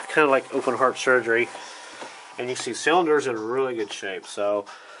 kind of like open heart surgery. And you see cylinders in really good shape. So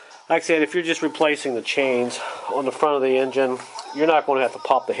like I said, if you're just replacing the chains on the front of the engine, you're not going to have to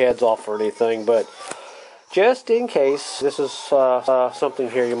pop the heads off or anything, but just in case, this is something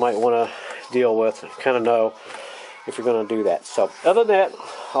here you might want to deal with, kind of know if you're going to do that. So other than that,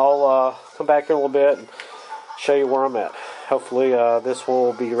 I'll come back in a little bit and show you where I'm at. Hopefully this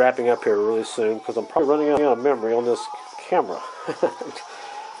will be wrapping up here really soon, because I'm probably running out of memory on this camera.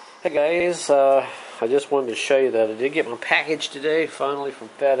 Hey guys, I just wanted to show you that I did get my package today, finally, from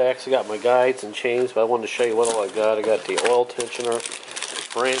FedEx. I got my guides and chains, but I wanted to show you what all I got. I got the oil tensioner,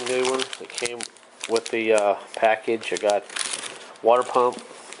 brand new one that came with the package. I got water pump,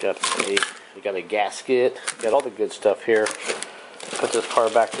 got a gasket, got all the good stuff here. Put this car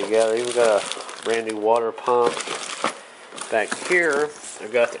back together. Even got a brand new water pump. Back here,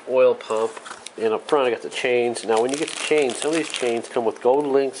 I've got the oil pump. And up front I got the chains. Now when you get the chains, some of these chains come with gold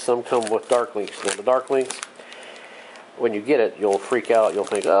links, some come with dark links. Now the dark links, when you get it, you'll freak out. You'll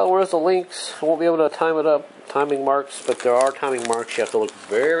think, oh, where's the links? I won't be able to time it up. Timing marks, but there are timing marks. You have to look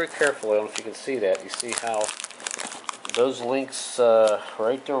very carefully. I don't know if you can see that. You see how those links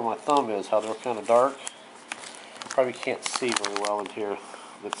right there where my thumb is, how they're kind of dark? Probably can't see very well in here.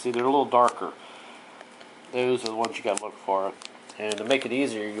 But see, they're a little darker. Those are the ones you got to look for. And to make it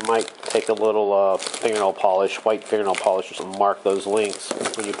easier, you might take a little fingernail polish, white fingernail polish, or something, mark those links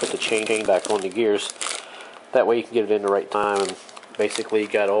when you put the chain back on the gears. That way you can get it in the right time. And basically you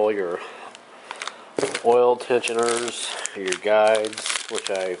got all your oil tensioners, your guides, which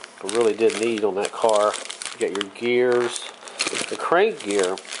I really did need on that car. You got your gears. The crank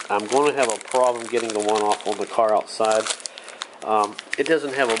gear, I'm going to have a problem getting the one off on the car outside. It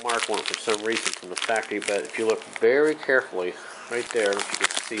doesn't have a mark on it for some reason from the factory, but if you look very carefully, right there, if you can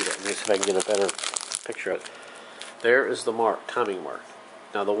see that. Let me see if I can get a better picture of it. There is the mark, timing mark.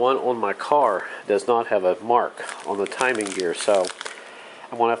 Now the one on my car does not have a mark on the timing gear, so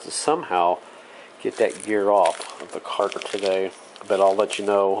I'm going to have to somehow get that gear off of the car today. But I'll let you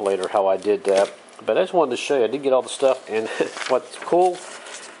know later how I did that. But I just wanted to show you, I did get all the stuff, and what's cool,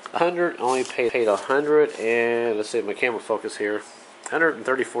 I only paid $100, and let's see if my camera focus here.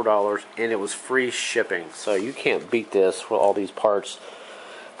 $134, and it was free shipping. So you can't beat this with all these parts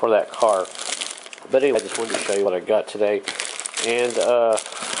for that car. But anyway, I just wanted to show you what I got today. And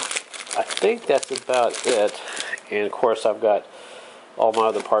I think that's about it. And of course, I've got all my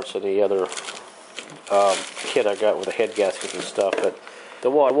other parts in the other kit I got with the head gaskets and stuff. But the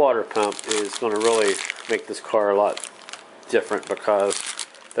water pump is going to really make this car a lot different, because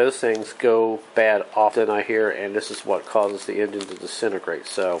those things go bad often, I hear, and this is what causes the engine to disintegrate.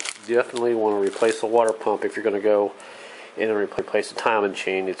 So you definitely want to replace the water pump if you're going to go in and replace the timing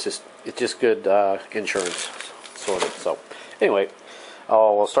chain. It's just good insurance, sort of. So anyway,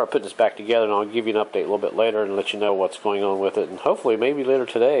 I'll start putting this back together, and I'll give you an update a little bit later and let you know what's going on with it. And hopefully maybe later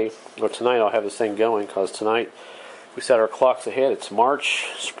today or tonight I'll have this thing going, because tonight we set our clocks ahead. It's March,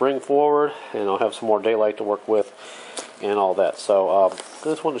 spring forward, and I'll have some more daylight to work with and all that. So I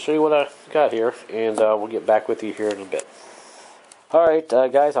just wanted to show you what I got here, and we'll get back with you here in a bit. Alright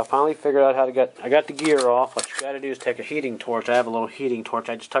guys, I finally figured out how to I got the gear off. What you got to do is take a heating torch. I have a little heating torch.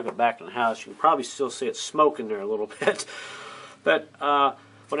 I just took it back to the house. You can probably still see it smoking there a little bit. But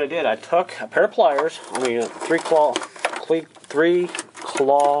what I did, I took a pair of pliers, three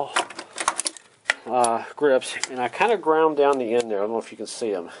claw grips, and I kind of ground down the end there. I don't know if you can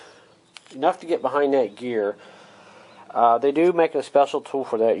see them. Enough to get behind that gear. They do make a special tool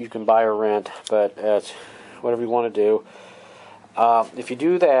for that you can buy or rent, but it's whatever you want to do. If you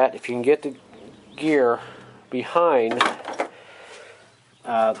do that, if you can get the gear behind,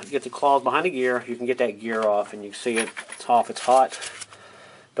 get the claws behind the gear, you can get that gear off, and you can see it's off, it's hot.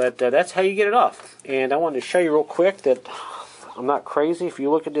 But that's how you get it off. And I wanted to show you real quick that I'm not crazy. If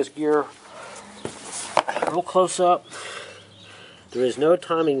you look at this gear real close up, there is no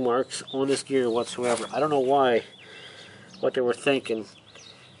timing marks on this gear whatsoever. I don't know what they were thinking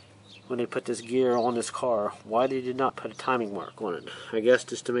when they put this gear on this car. Why they did not put a timing mark on it. I guess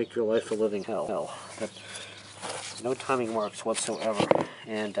just to make your life a living hell. But no timing marks whatsoever.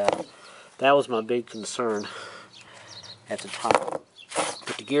 And that was my big concern at the time.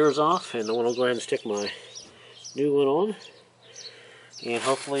 Put the gears off, and I want to go ahead and stick my new one on. And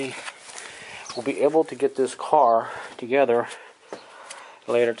hopefully we'll be able to get this car together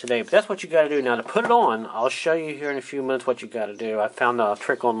later today. But that's what you got to do. Now to put it on, I'll show you here in a few minutes what you got to do. I found a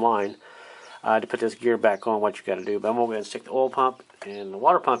trick online to put this gear back on, what you got to do. But I'm going to go ahead and stick the oil pump and the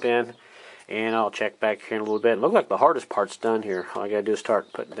water pump in, and I'll check back here in a little bit. It looks like the hardest part's done here. All I got to do is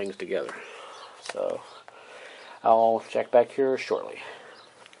start putting things together. So I'll check back here shortly.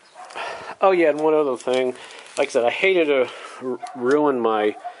 Oh yeah, and one other thing. Like I said, I hated to ruin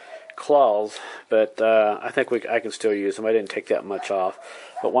my claws, but I think I can still use them. I didn't take that much off.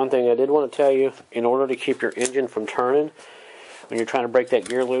 But one thing I did want to tell you, in order to keep your engine from turning, when you're trying to break that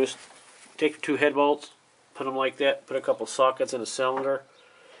gear loose, take your 2 head bolts, put them like that, put a couple sockets in a cylinder,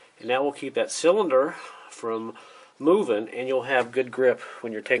 and that will keep that cylinder from moving, and you'll have good grip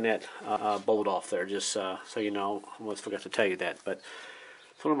when you're taking that bolt off there. Just so you know, I almost forgot to tell you that, but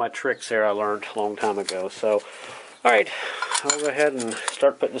it's one of my tricks there I learned a long time ago. So, alright, I'll go ahead and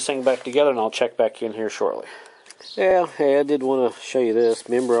start putting this thing back together, and I'll check back in here shortly. Yeah, hey, I did want to show you this.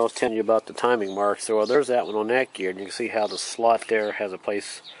 Remember I was telling you about the timing marks. So, well, there's that one on that gear, and you can see how the slot there has a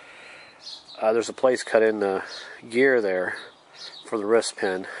place. There's a place cut in the gear there for the wrist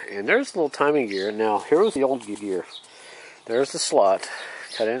pin, and there's a little timing gear. Now, here's the old gear. There's the slot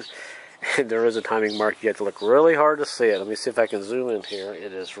cut in. And there is a timing mark. You have to look really hard to see it. Let me see if I can zoom in here.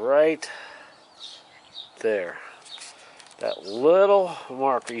 It is right there. That little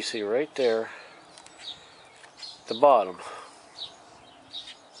marker you see right there at the bottom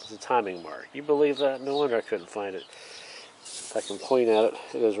is a timing mark. You believe that? No wonder I couldn't find it. If I can point at it,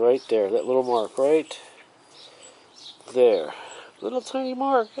 it is right there. That little mark right there. Little tiny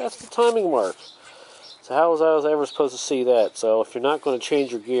mark. That's the timing mark. So how was I ever supposed to see that? So if you're not going to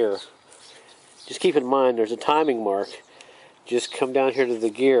change your gear, just keep in mind there's a timing mark. Just come down here to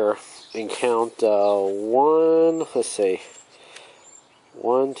the gear and count 1, let's see,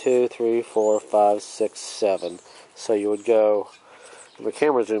 1, 2, 3, 4, 5, 6, 7. So you would go, the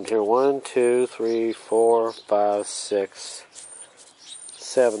camera zoomed here, 1, 2, 3, 4, 5, 6,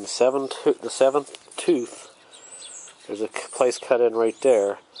 7. The 7th tooth, there's a place cut in right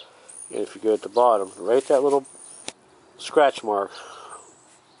there. And if you go at the bottom, right that little scratch mark,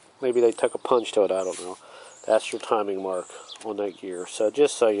 maybe they took a punch to it, I don't know. That's your timing mark on that gear. So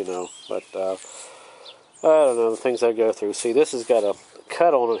just so you know. But I don't know, the things I go through. See, this has got a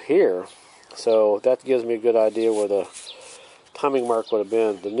cut on it here. So that gives me a good idea where the timing mark would have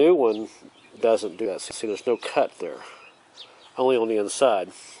been. The new one doesn't do that. See, there's no cut there. Only on the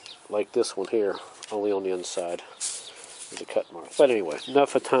inside. Like this one here. Only on the inside. There's a cut mark. But anyway,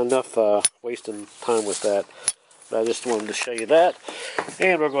 enough wasting time with that. I just wanted to show you that,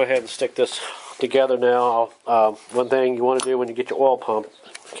 and we'll go ahead and stick this together now. One thing you want to do when you get your oil pump,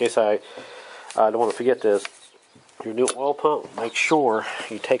 in case I don't want to forget this, your new oil pump, make sure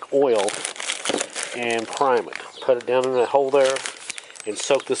you take oil and prime it. Put it down in that hole there and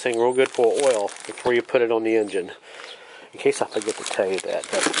soak this thing real good full of oil before you put it on the engine. In case I forget to tell you that,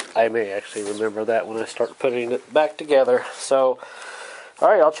 but I may actually remember that when I start putting it back together. So,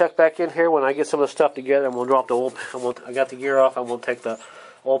 alright, I'll check back in here when I get some of the stuff together. I'm going to drop the oil. I got the gear off. I'm going to take the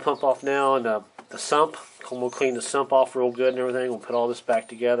oil pump off now, and the sump. We'll clean the sump off real good and everything. We'll put all this back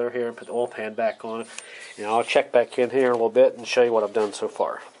together here and put the oil pan back on it. And I'll check back in here in a little bit and show you what I've done so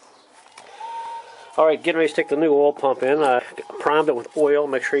far. Alright, getting ready to stick the new oil pump in. I primed it with oil.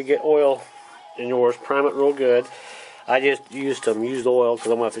 Make sure you get oil in yours. Prime it real good. I just used oil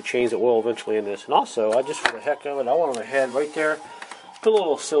because I'm going to have to change the oil eventually in this. And also, I just, for the heck of it, I want on the head right there, put a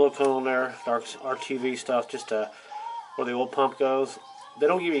little silicone on there, RTV stuff, just where the oil pump goes. They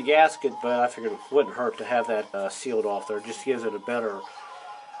don't give you a gasket, but I figured it wouldn't hurt to have that sealed off there. It just gives it a better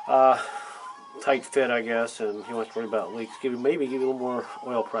tight fit, I guess, and you don't have to worry about leaks. Maybe give you a little more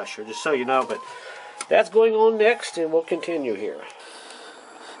oil pressure, just so you know. But that's going on next, and we'll continue here.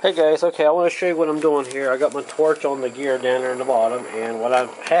 Hey guys, okay, I want to show you what I'm doing here. I got my torch on the gear down there in the bottom, and what I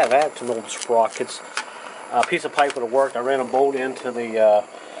had some old sprockets. A piece of pipe would have worked. I ran a bolt into the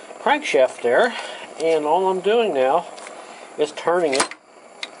crankshaft there, and all I'm doing now is turning it,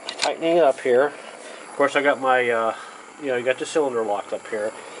 tightening it up here. Of course, I got my, you got the cylinder locked up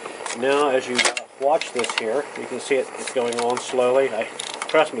here. Now, as you watch this here, you can see it's going on slowly.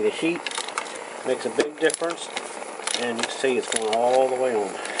 Trust me, the heat makes a big difference, and you can see it's going all the way on,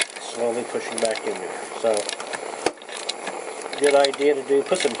 slowly pushing back in there. So, good idea to do.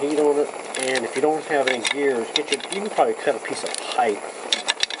 Put some heat on it, and if you don't have any gears, you can probably cut a piece of pipe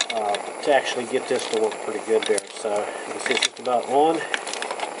to actually get this to work pretty good there. So you can see it's just about on,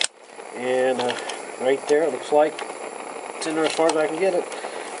 and right there it looks like it's in there as far as I can get it,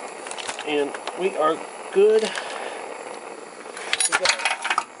 and we are good to go.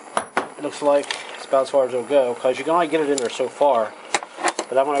 It looks like it's about as far as it'll go, because you can only get it in there so far.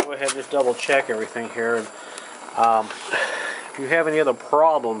 But I'm going to go ahead and just double check everything here, and if you have any other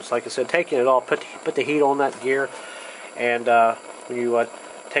problems, like I said, taking it off, put the heat on that gear, and when you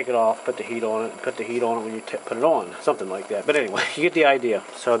take it off, put the heat on it, put the heat on it when you put it on, something like that. But anyway, you get the idea.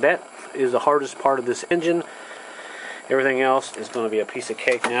 So that is the hardest part of this engine. Everything else is going to be a piece of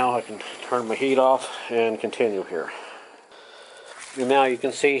cake now. I can turn my heat off and continue here. And now you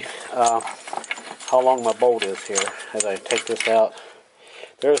can see how long my bolt is here as I take this out.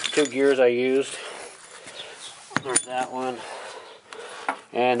 There's the two gears I used. There's that one.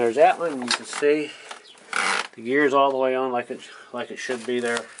 And there's that one. You can see the gears all the way on like it should be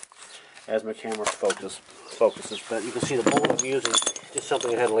there as my camera focuses. But you can see the bolt I'm using, just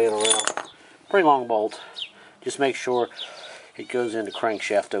something I had laying around. Pretty long bolt. Just make sure it goes into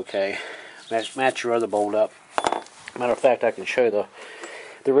crankshaft okay. Match your other bolt up. Matter of fact, I can show you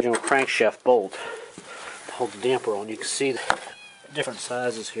the original crankshaft bolt to hold the damper on. You can see the different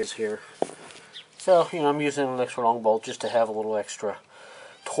sizes here. So, I'm using an extra long bolt just to have a little extra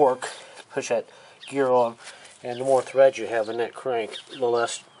torque to push that gear on. And the more threads you have in that crank, the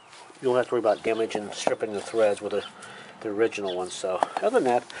less you don't have to worry about damaging and stripping the threads with the original one. So, other than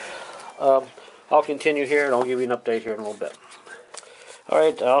that, I'll continue here and I'll give you an update here in a little bit.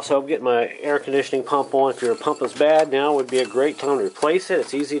 Alright, also I'm getting my air conditioning pump on. If your pump is bad, now would be a great time to replace it.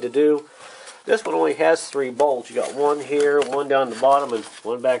 It's easy to do. This one only has 3 bolts. You got one here, one down the bottom, and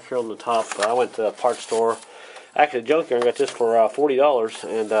one back here on the top. I went to a parts store, actually a junkyard, and got this for $40,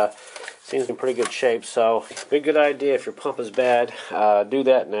 and seems in pretty good shape. So, be a good idea if your pump is bad. Do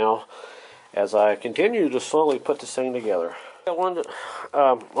that now as I continue to slowly put this thing together. I wanted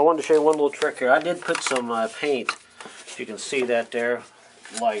to show you one little trick here. I did put some paint. You can see that there,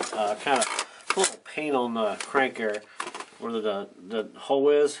 light, kind of a little paint on the crank area where the hole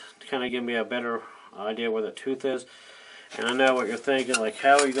is, to kind of give me a better idea where the tooth is. And I know what you're thinking, like,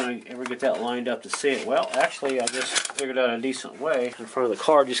 how are you going to ever get that lined up to see it? Well, actually, I just figured out a decent way. In front of the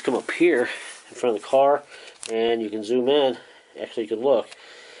car, just come up here in front of the car, and you can zoom in. Actually, you can look,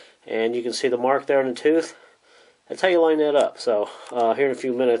 and you can see the mark there on the tooth. That's how you line that up. So, here in a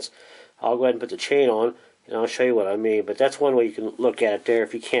few minutes, I'll go ahead and put the chain on, and I'll show you what I mean. But that's one way you can look at it there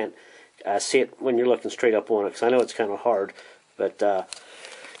if you can't see it when you're looking straight up on it, because I know it's kind of hard. But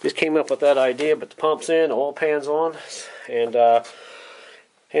just came up with that idea. But the pump's in, oil pan's on, and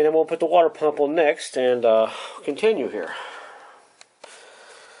then we'll put the water pump on next and continue here.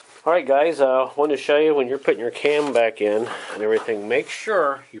 Alright guys, wanted to show you when you're putting your cam back in and everything, make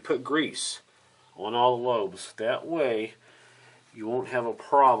sure you put grease on all the lobes. That way you won't have a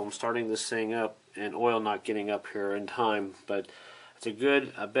problem starting this thing up and oil not getting up here in time. But it's a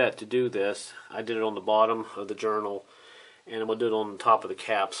good bet to do this. I did it on the bottom of the journal, and we'll do it on the top of the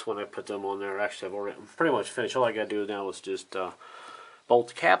caps when I put them on there. Actually, I've already pretty much finished. All I got to do now is just bolt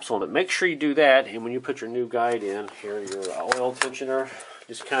the caps on it. Make sure you do that, and when you put your new guide in here, your oil tensioner,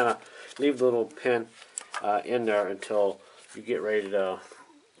 just kind of leave the little pin in there until you get ready to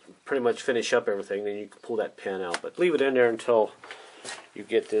pretty much finish up everything. Then you can pull that pin out, but leave it in there until you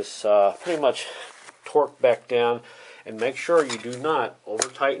get this pretty much torqued back down. And make sure you do not over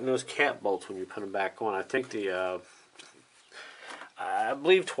tighten those cap bolts when you put them back on. I think I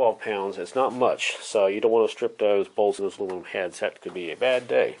believe 12 pounds. It's not much, so you don't want to strip those bolts and those aluminum heads. That could be a bad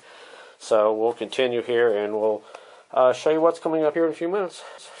day. So we'll continue here, and we'll show you what's coming up here in a few minutes.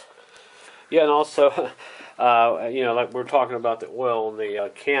 Yeah, and also, like we're talking about the oil and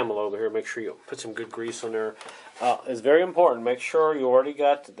the cam over here. Make sure you put some good grease on there. It's very important. Make sure you already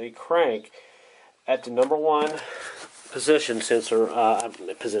got the crank at the number 1 position sensor.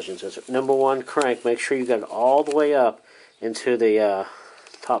 Number 1 crank. Make sure you got it all the way up into the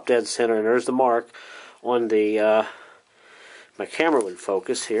top dead center, and there's the mark on the my camera would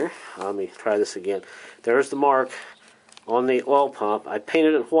focus here. Let me try this again. There's the mark on the oil pump. I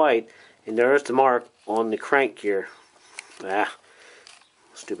painted it white, and there's the mark on the crank gear.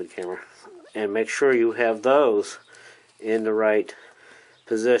 Stupid camera. And make sure you have those in the right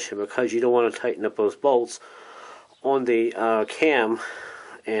position, because you don't want to tighten up those bolts on the cam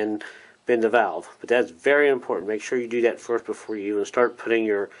and bend the valve. But that's very important. Make sure you do that first before you even start putting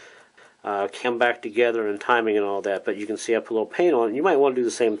your cam back together and timing and all that. But you can see I put a little paint on it. You might want to do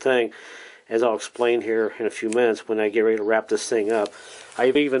the same thing, as I'll explain here in a few minutes when I get ready to wrap this thing up.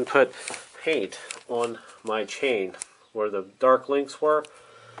 I've even put paint on my chain where the dark links were,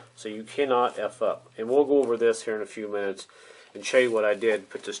 so you cannot F up. And we'll go over this here in a few minutes and show you what I did,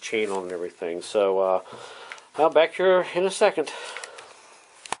 put this chain on and everything. So I'll back here in a second.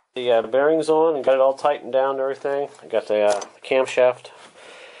 The bearings on and got it all tightened down and everything. I got the camshaft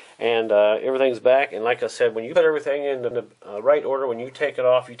and everything's back. And like I said, when you put everything in the right order, when you take it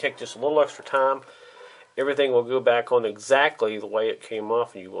off, you take just a little extra time, everything will go back on exactly the way it came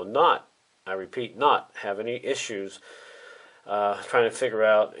off, and you will not, I repeat, not have any issues trying to figure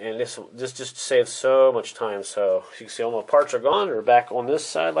out. And this just saves so much time. So as you can see, all my parts are gone. They're back on this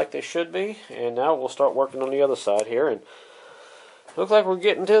side like they should be. And now we'll start working on the other side here. And looks like we're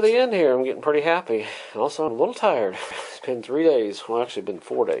getting to the end here. I'm getting pretty happy. Also, I'm a little tired. It's been 3 days. Well, actually, it's been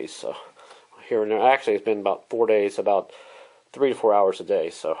 4 days. So here and there. Actually, it's been about 4 days, about 3 to 4 hours a day.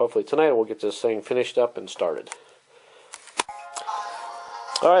 So hopefully tonight we'll get this thing finished up and started.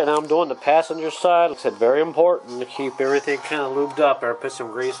 Alright, now I'm doing the passenger side. Like I said, very important to keep everything kind of lubed up there. Put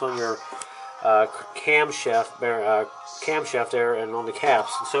some grease on your camshaft there and on the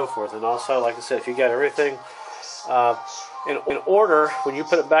caps and so forth. And also, like I said, if you got everything in order, when you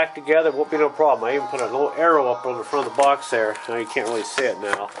put it back together, it won't be no problem. I even put a little arrow up on the front of the box there. Now you can't really see it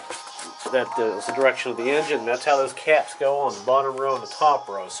now. That is the direction of the engine. That's how those caps go on the bottom row and the top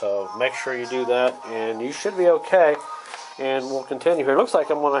row. So make sure you do that, and you should be okay. And we'll continue here. It looks like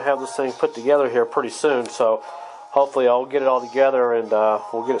I'm going to have this thing put together here pretty soon. So hopefully I'll get it all together and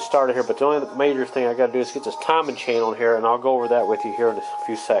we'll get it started here. But the only major thing I got to do is get this timing chain on here, and I'll go over that with you here in a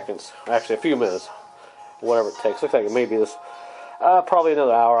few seconds. Actually, a few minutes. Whatever it takes. Looks like it may be this, probably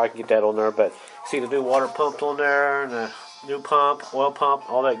another hour I can get that on there. But see the new water pump on there, and the new pump, oil pump,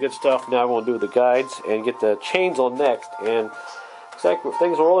 all that good stuff. Now I'm going to do the guides and get the chains on next. And looks like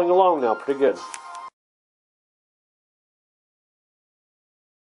things are rolling along now pretty good.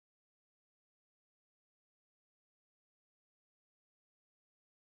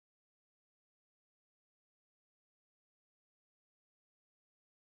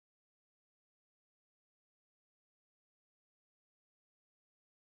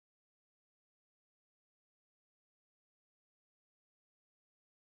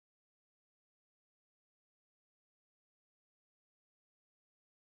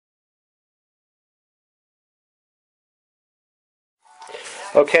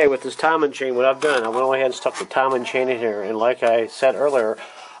 Okay, with this timing chain, what I've done, I went ahead and stuck the timing chain in here, and like I said earlier,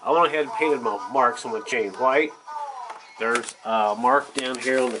 I went ahead and painted my marks on the chain white. There's a mark down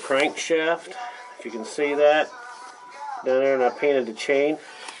here on the crankshaft, if you can see that, down there, and I painted the chain.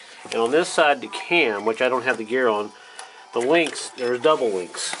 And on this side, the cam, which I don't have the gear on, the links, there's double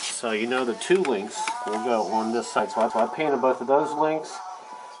links. So you know the 2 links will go on this side. So I painted both of those links,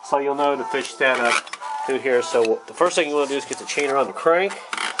 so you'll know to fish that up through here. So the first thing you want to do is get the chain around the crank.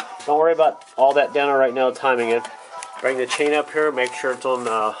 Don't worry about all that down there right now, timing it. Bring the chain up here, make sure it's on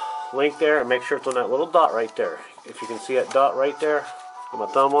the link there, and make sure it's on that little dot right there. If you can see that dot right there, with my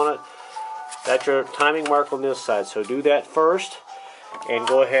thumb on it, that's your timing mark on this side. So do that first, and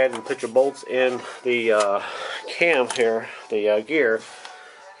go ahead and put your bolts in the cam here, the gear.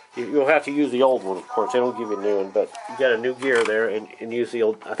 You'll have to use the old one, of course. They don't give you a new one, but you got a new gear there, and use the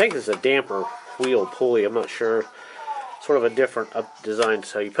old, I think it's a damper wheel pulley, I'm not sure, sort of a different design.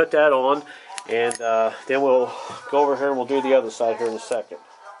 So you put that on, and then we'll go over here and we'll do the other side here in a second.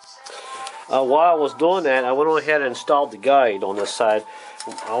 While I was doing that, I went on ahead and installed the guide on this side.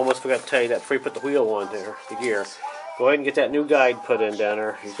 I almost forgot to tell you that before you put the wheel on there, the gear. Go ahead and get that new guide put in down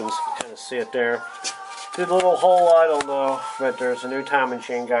there. You can kind of see it there. Did a little hole, I don't know, but there's a new timing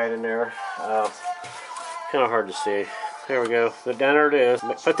chain guide in there. Kind of hard to see. There we go. But down there it is.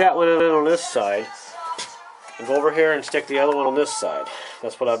 Put that one in on this side. And go over here and stick the other one on this side.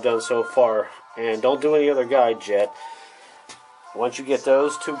 That's what I've done so far. And don't do any other guides yet. Once you get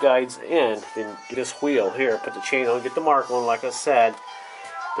those 2 guides in, then do this wheel here. Put the chain on, get the mark on, like I said.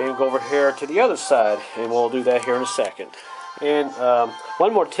 Then go over here to the other side. And we'll do that here in a second. And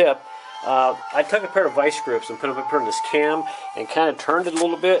one more tip. I took a pair of vice grips and put them up in this cam and kind of turned it a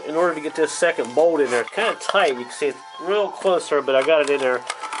little bit in order to get this second bolt in there. It's kind of tight. You can see it's real close there, but I got it in there.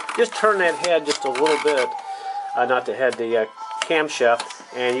 Just turn that head just a little bit, not the head, the camshaft,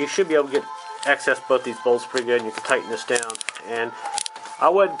 and you should be able to get access both these bolts pretty good, and you can tighten this down. And I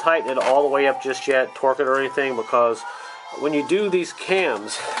wouldn't tighten it all the way up just yet, torque it or anything, because when you do these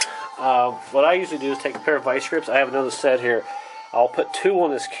cams, what I usually do is take a pair of vice grips. I have another set here. I'll put 2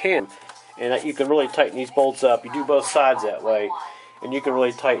 on this cam, and you can really tighten these bolts up. You do both sides that way, and you can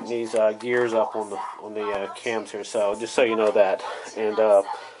really tighten these gears up on the cams here. So just so you know that. And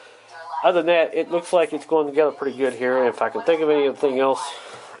other than that, it looks like it's going together pretty good here. And if I can think of anything else,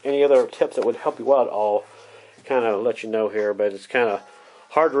 any other tips that would help you out, I'll kind of let you know here. But it's kind of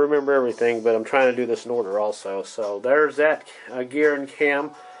hard to remember everything, but I'm trying to do this in order also. So there's that gear and cam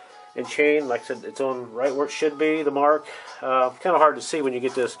and chain. Like I said, it's on right where it should be, the mark. Kind of hard to see when you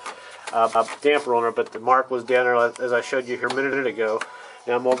get this damper on it, but the mark was down there as I showed you here a minute ago.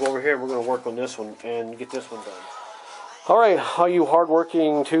 Now I'm going to go over here and we're going to work on this one and get this one done. Alright, all you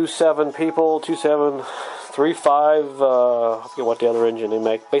hardworking 2.7 people, 2.7, 3.5, I forget what the other engine they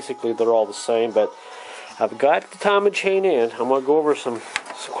make. Basically they're all the same, but I've got the timing chain in. I'm going to go over some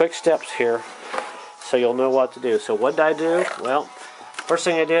quick steps here so you'll know what to do. So what did I do? Well, first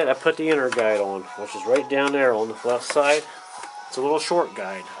thing I did, I put the inner guide on, which is right down there on the left side. It's a little short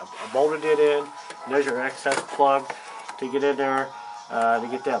guide. I bolted it in. There's your access plug to get in there to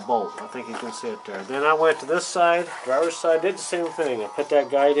get that bolt. I think you can see it there. Then I went to this side, driver's side, did the same thing. I put that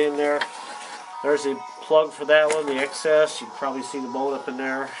guide in there. There's the plug for that one, the excess. You can probably see the bolt up in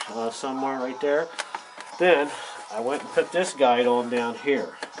there somewhere right there. Then I went and put this guide on down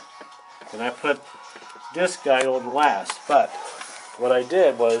here. And I put this guide on last. But what I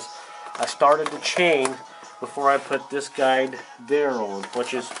did was I started the chain before I put this guide there on,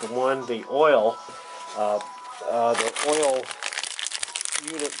 which is the one, the oil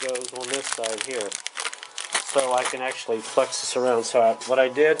unit goes on this side here. So I can actually flex this around. So what I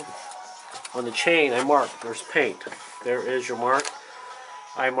did on the chain, I marked, there's paint. There is your mark.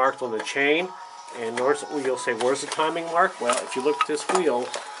 I marked on the chain, and you'll say, where's the timing mark? Well, if you look at this wheel,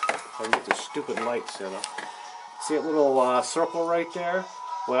 if I can get this stupid light set up, see that little circle right there?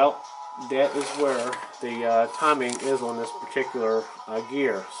 Well, that is where the timing is on this particular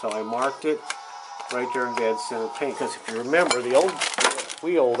gear. So I marked it right there in dead center paint. Because if you remember, the old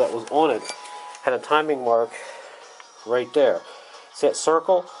wheel that was on it had a timing mark right there. See that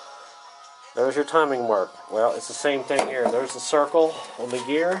circle? There's your timing mark. Well, it's the same thing here. There's the circle on the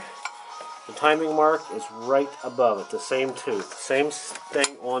gear. The timing mark is right above it, the same tooth. Same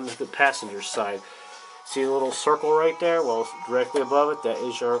thing on the passenger side. See the little circle right there? Well, directly above it, that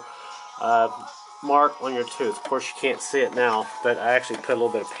is your mark on your tooth. Of course, you can't see it now, but I actually put a little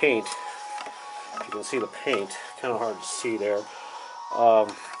bit of paint. If you can see the paint, kind of hard to see there. On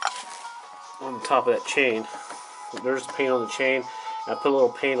the top of that chain, there's the paint on the chain. I put a little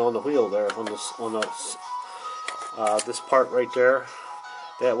paint on the wheel there, on this part right there.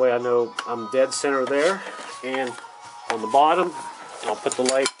 That way I know I'm dead center there. And on the bottom, I'll put the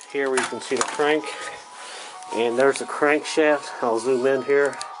light here where you can see the crank. And there's the crankshaft. I'll zoom in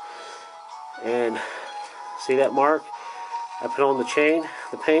here. And see that mark? I put on the chain,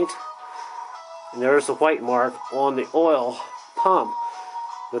 the paint. And there's the white mark on the oil pump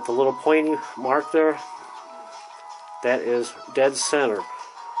with the little pointy mark there. That is dead center.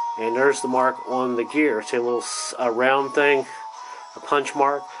 And there's the mark on the gear. See a little round thing, a punch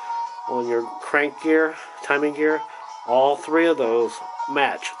mark on your crank gear, timing gear. All 3 of those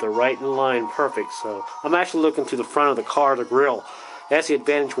match. They're right in line, perfect. So I'm actually looking through the front of the car, the grill. That's the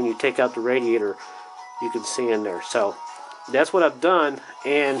advantage when you take out the radiator. You can see in there. So that's what I've done.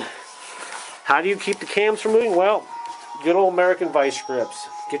 And how do you keep the cams from moving? Well, good old American vice grips.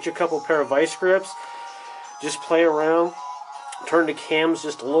 Get you a couple pair of vice grips. Just play around. Turn the cams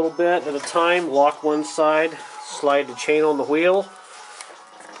just a little bit at a time. Lock one side. Slide the chain on the wheel.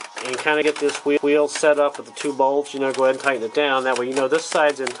 And kind of get this wheel set up with the 2 bolts. Go ahead and tighten it down. That way you know this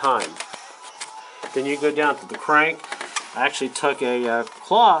side's in time. Then you go down to the crank. I actually took a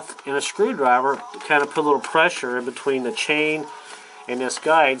cloth and a screwdriver to kind of put a little pressure in between the chain and this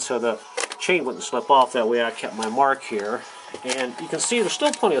guide so the chain wouldn't slip off. That way I kept my mark here. And you can see there's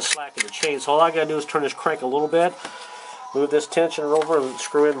still plenty of slack in the chain, so all I got to do is turn this crank a little bit, move this tensioner over, and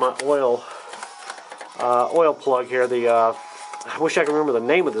screw in my oil plug here. I wish I could remember the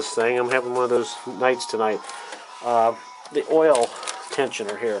name of this thing. I'm having one of those nights tonight. The oil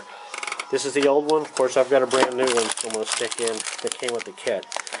tensioner here. This is the old one. Of course, I've got a brand new one I'm going to stick in that came with the kit.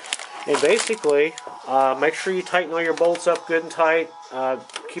 And basically, Make sure you tighten all your bolts up good and tight.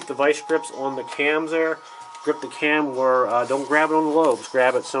 Keep the vice grips on the cams there. Grip the cam where, don't grab it on the lobes.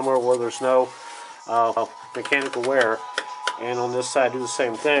 Grab it somewhere where there's no mechanical wear. And on this side, do the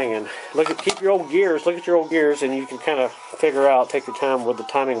same thing. And keep your old gears. Look at your old gears, and you can kind of figure out, take your time where the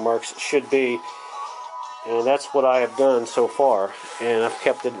timing marks should be. And that's what I have done so far. And I've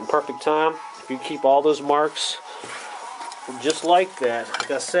kept it in perfect time. If you keep all those marks just like that, like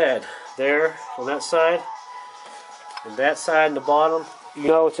I said, there on that side, and that side and the bottom, you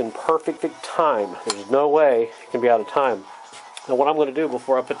know it's in perfect time. There's no way it can be out of time. Now what I'm going to do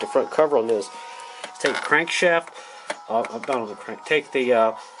before I put the front cover on this is take the crankshaft, take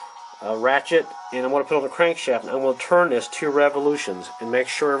the ratchet, and I'm going to put on the crankshaft, and I'm going to turn this 2 revolutions and make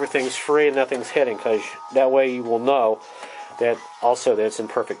sure everything's free and nothing's hitting, because that way you will know that also that it's in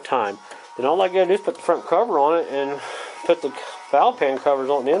perfect time. Then all I got to do is put the front cover on it and put the valve pan covers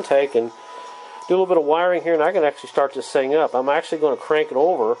on the intake and do a little bit of wiring here, and I can actually start this thing up. I'm actually going to crank it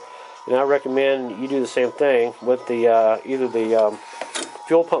over, and I recommend you do the same thing with the either the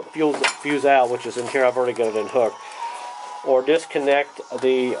fuel pump fuse out, which is in here. I've already got it unhooked, or disconnect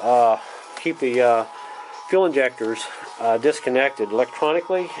the keep the fuel injectors disconnected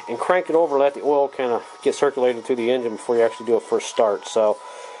electronically and crank it over. Let the oil kind of get circulated through the engine before you actually do a first start. So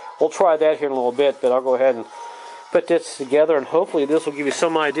we'll try that here in a little bit, but I'll go ahead and put this together, and hopefully this will give you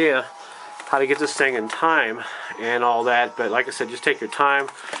some idea how to get this thing in time and all that. But like I said, just take your time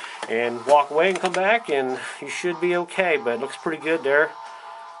and walk away and come back, and you should be okay. But it looks pretty good there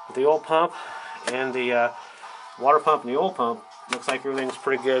with the oil pump and the water pump and the oil pump. Looks like everything's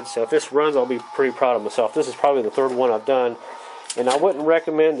pretty good. So if this runs, I'll be pretty proud of myself. This is probably the 3rd one I've done, and I wouldn't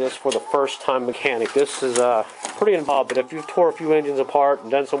recommend this for the first time mechanic. This is pretty involved, but if you've tore a few engines apart and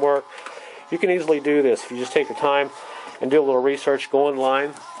done some work, you can easily do this if you just take your time and do a little research, go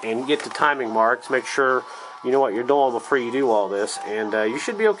online and get the timing marks. Make sure you know what you're doing before you do all this, and you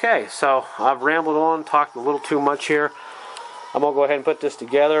should be okay. So I've rambled on, talked a little too much here. I'm going to go ahead and put this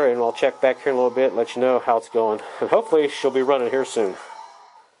together, and I'll check back here in a little bit and let you know how it's going. And hopefully she'll be running here soon.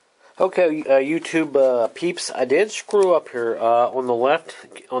 Okay, YouTube peeps, I did screw up here on the left,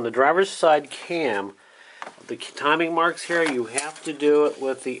 on the driver's side cam. The timing marks here, you have to do it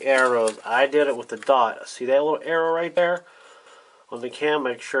with the arrows. I did it with the dot. See that little arrow right there? On the cam,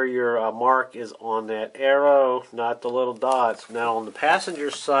 make sure your mark is on that arrow, not the little dots. Now on the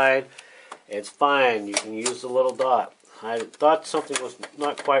passenger side, it's fine. You can use the little dot. I thought something was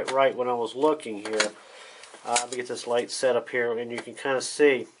not quite right when I was looking here. Let me get this light set up here, and you can kind of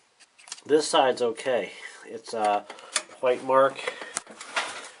see this side's okay. It's white mark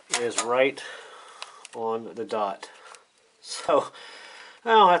is right on the dot. So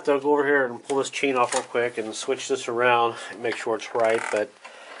I'll have to go over here and pull this chain off real quick and switch this around and make sure it's right. But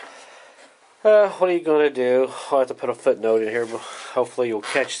what are you going to do? I'll have to put a footnote in here, but hopefully you'll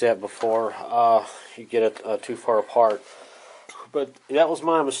catch that before you get it too far apart. But that was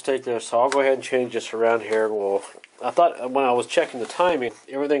my mistake there, so I'll go ahead and change this around here. Well, I thought when I was checking the timing,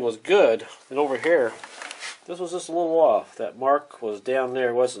 everything was good. And over here, this was just a little off. That mark was down there.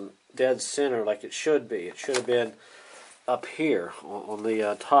 It wasn't dead center like it should be. It should have been up here on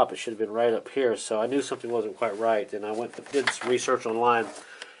the top. It should have been right up here. So I knew something wasn't quite right. And I did some research online.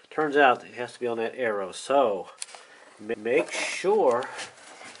 Turns out it has to be on that arrow. So make sure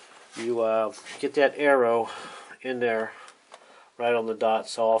you get that arrow in there right on the dot.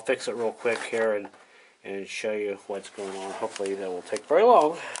 So I'll fix it real quick here and show you what's going on. Hopefully that won't take very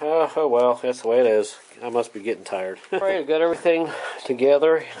long. Oh well, that's the way it is. I must be getting tired. Alright, I've got everything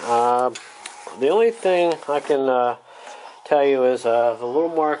together. The only thing I can tell you is the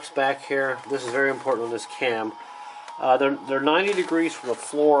little marks back here. This is very important on this cam. They're 90 degrees from the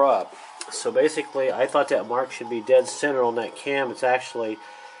floor up. So basically, I thought that mark should be dead center on that cam. It's actually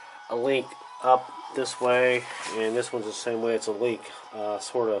a link up this way, and this one's the same way. It's a link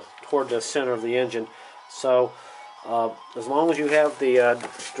sort of toward the center of the engine. So as long as you have the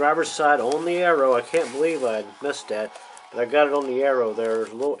driver's side on the arrow, I can't believe I missed that, but I got it on the arrow there. There's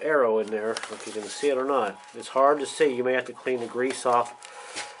a little arrow in there, if you can see it or not. It's hard to see. You may have to clean the grease off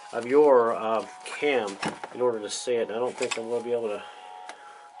of your cam in order to see it. I don't think I'm going to be able to.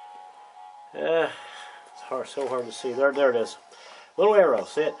 It's so hard to see. There it is. Little arrow.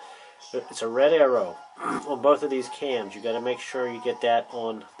 See it? It's a red arrow on both of these cams. You got to make sure you get that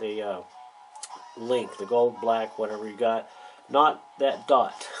on the link, the gold, black, whatever you got, not that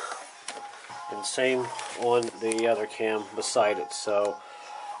dot. And same on the other cam beside it. So,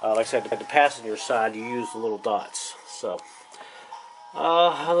 like I said, at the passenger side, you use the little dots. So,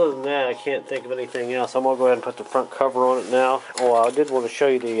 other than that, I can't think of anything else. I'm gonna go ahead and put the front cover on it now. Oh, I did want to show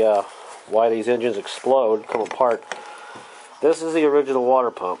you the why these engines explode, come apart. This is the original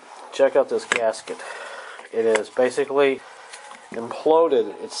water pump. Check out this gasket. It is basically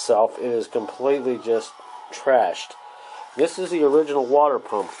imploded itself. It is completely just trashed. This is the original water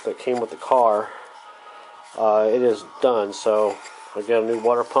pump that came with the car. It is done, so I got a new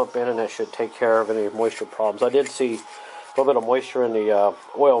water pump in, and that should take care of any moisture problems. I did see a little bit of moisture in the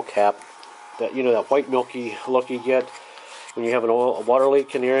oil cap. That, you know, that white milky look you get when you have a water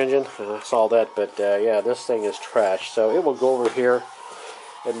leak in your engine. I saw that, but yeah, this thing is trash. So it will go over here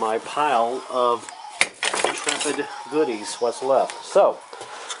in my pile of intrepid goodies, what's left. So,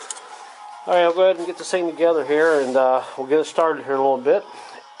 alright, I'll go ahead and get this thing together here, and we'll get it started here in a little bit.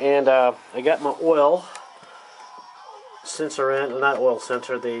 And I got my oil sensor in, not oil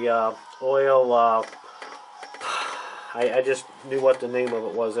sensor, the oil, I just knew what the name of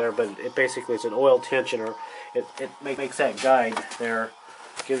it was there, but it basically is an oil tensioner. It makes that guide there,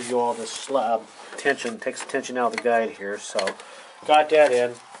 gives you all this tension, takes the tension out of the guide here. So, got that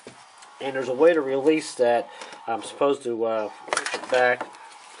in, and there's a way to release that. I'm supposed to push it back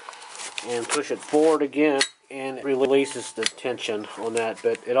and push it forward again, and it releases the tension on that,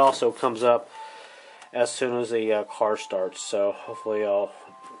 but it also comes up as soon as the car starts. So hopefully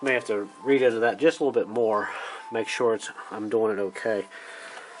may have to read into that just a little bit more, make sure I'm doing it okay.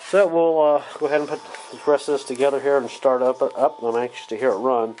 So we'll go ahead and put the rest of this together here and start up. I'm anxious to hear it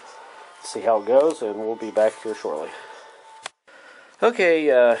run, see how it goes, and we'll be back here shortly. Okay,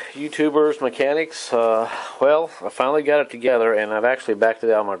 YouTubers, mechanics, well, I finally got it together, and I've actually backed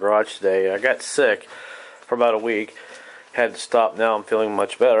it out of my garage today. I got sick for about a week, had to stop. Now I'm feeling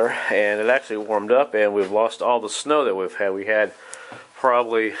much better, and it actually warmed up, and we've lost all the snow that we've had. We had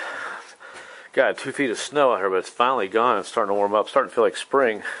probably, 2 feet of snow out here, but it's finally gone. It's starting to warm up, starting to feel like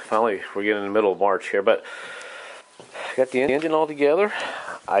spring. Finally, we're getting in the middle of March here, but got the engine all together.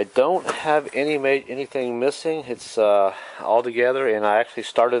 I don't have anything missing. It's all together, and I actually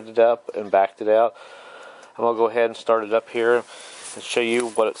started it up and backed it out. I'm going to go ahead and start it up here and show you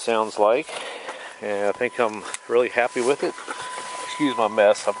what it sounds like. And I think I'm really happy with it. Excuse my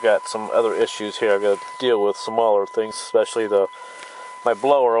mess. I've got some other issues here. I've got to deal with some other things, especially my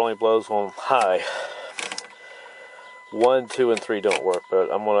blower only blows on high. 1, 2, and 3 don't work, but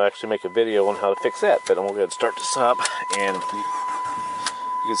I'm going to actually make a video on how to fix that. But I'm going to go ahead and start this up, and you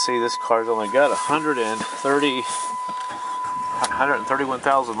can see this car's only got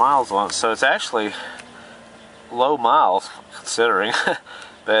 131,000 miles on it, so it's actually low miles considering.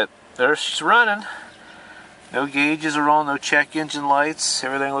 But there she's running. No gauges are on, no check engine lights.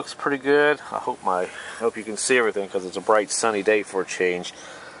 Everything looks pretty good. I hope you can see everything because it's a bright sunny day for a change.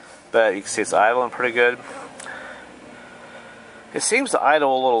 But you can see it's idling pretty good. It seems to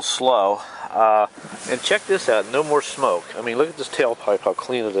idle a little slow. And check this out, no more smoke. I mean, look at this tailpipe, how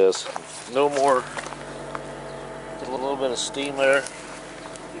clean it is. No more, just a little bit of steam there.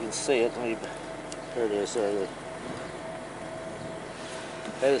 You can see it. Here it is. There it is.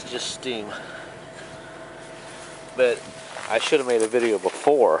 That is just steam. But I should have made a video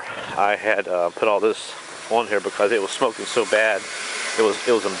before I had put all this on here because it was smoking so bad. It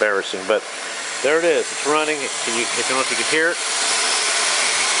was embarrassing. But there it is. It's running. I don't know if you can hear it.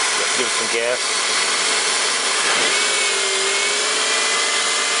 Give it some gas.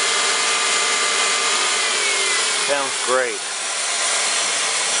 Sounds great.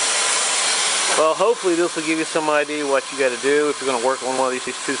 Well, hopefully this will give you some idea what you got to do if you're going to work on one of these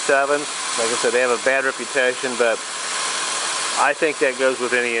 27s. Like I said, they have a bad reputation, but I think that goes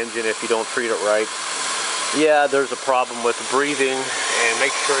with any engine if you don't treat it right. Yeah, there's a problem with breathing, and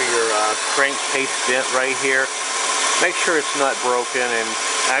make sure your crankcase vent right here, make sure it's not broken, and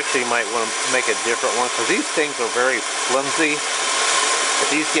actually you might want to make a different one because these things are very flimsy. If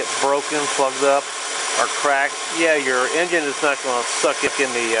these get broken, plugged up, or cracked, yeah, your engine is not going to suck it in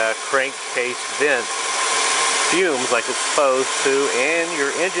the crankcase vent fumes like it's supposed to, and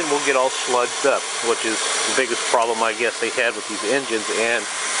your engine will get all sludged up, which is the biggest problem I guess they had with these engines. And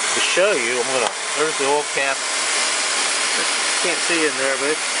to show you, there's the oil cap. Can't see in there, but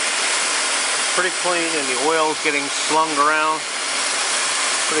it's pretty clean, and the oil's getting slung around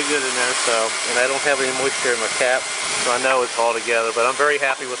pretty good in there. So, and I don't have any moisture in my cap, so I know it's all together. But I'm very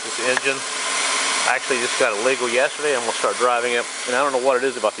happy with this engine. I actually just got it legal yesterday, and we'll start driving it. And I don't know what it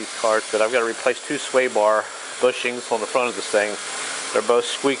is about these cars, but I've got to replace 2 sway bar bushings on the front of this thing. They're both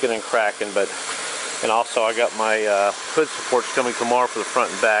squeaking and cracking, and also I got my hood supports coming tomorrow for the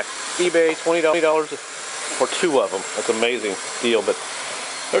front and back. eBay, $20 for 2 of them. That's an amazing deal. But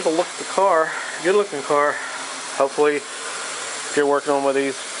there's a look at the car. Good looking car. Hopefully, if you're working on one of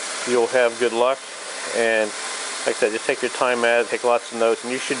these, you'll have good luck. And Like I said, just take your time at it, take lots of notes,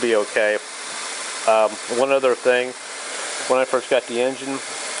 and you should be okay. One other thing, when I first got the engine,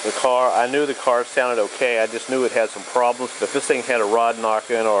 the car, I knew the car sounded okay. I just knew it had some problems. But if this thing had a rod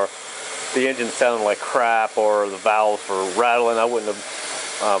knocking, or the engine sounded like crap, or the valves were rattling, I wouldn't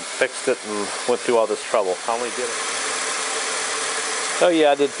have fixed it and went through all this trouble. I only did it. Oh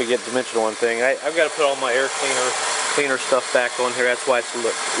yeah, I did forget to mention one thing. I've got to put all my air cleaner stuff back on here. That's why it's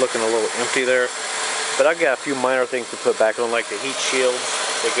looking a little empty there. But I've got a few minor things to put back on, like the heat shields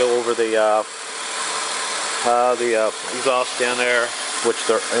that go over the exhaust down there, which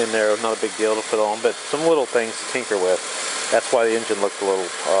they're in there. Not a big deal to put on, but some little things to tinker with. That's why the engine looked a little,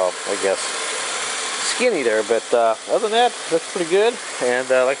 I guess, skinny there. But other than that, that's pretty good. And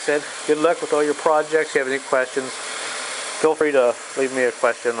like I said, good luck with all your projects. If you have any questions, feel free to leave me a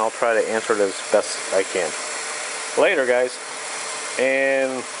question. I'll try to answer it as best I can. Later, guys,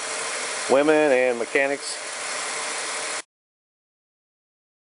 and women and mechanics.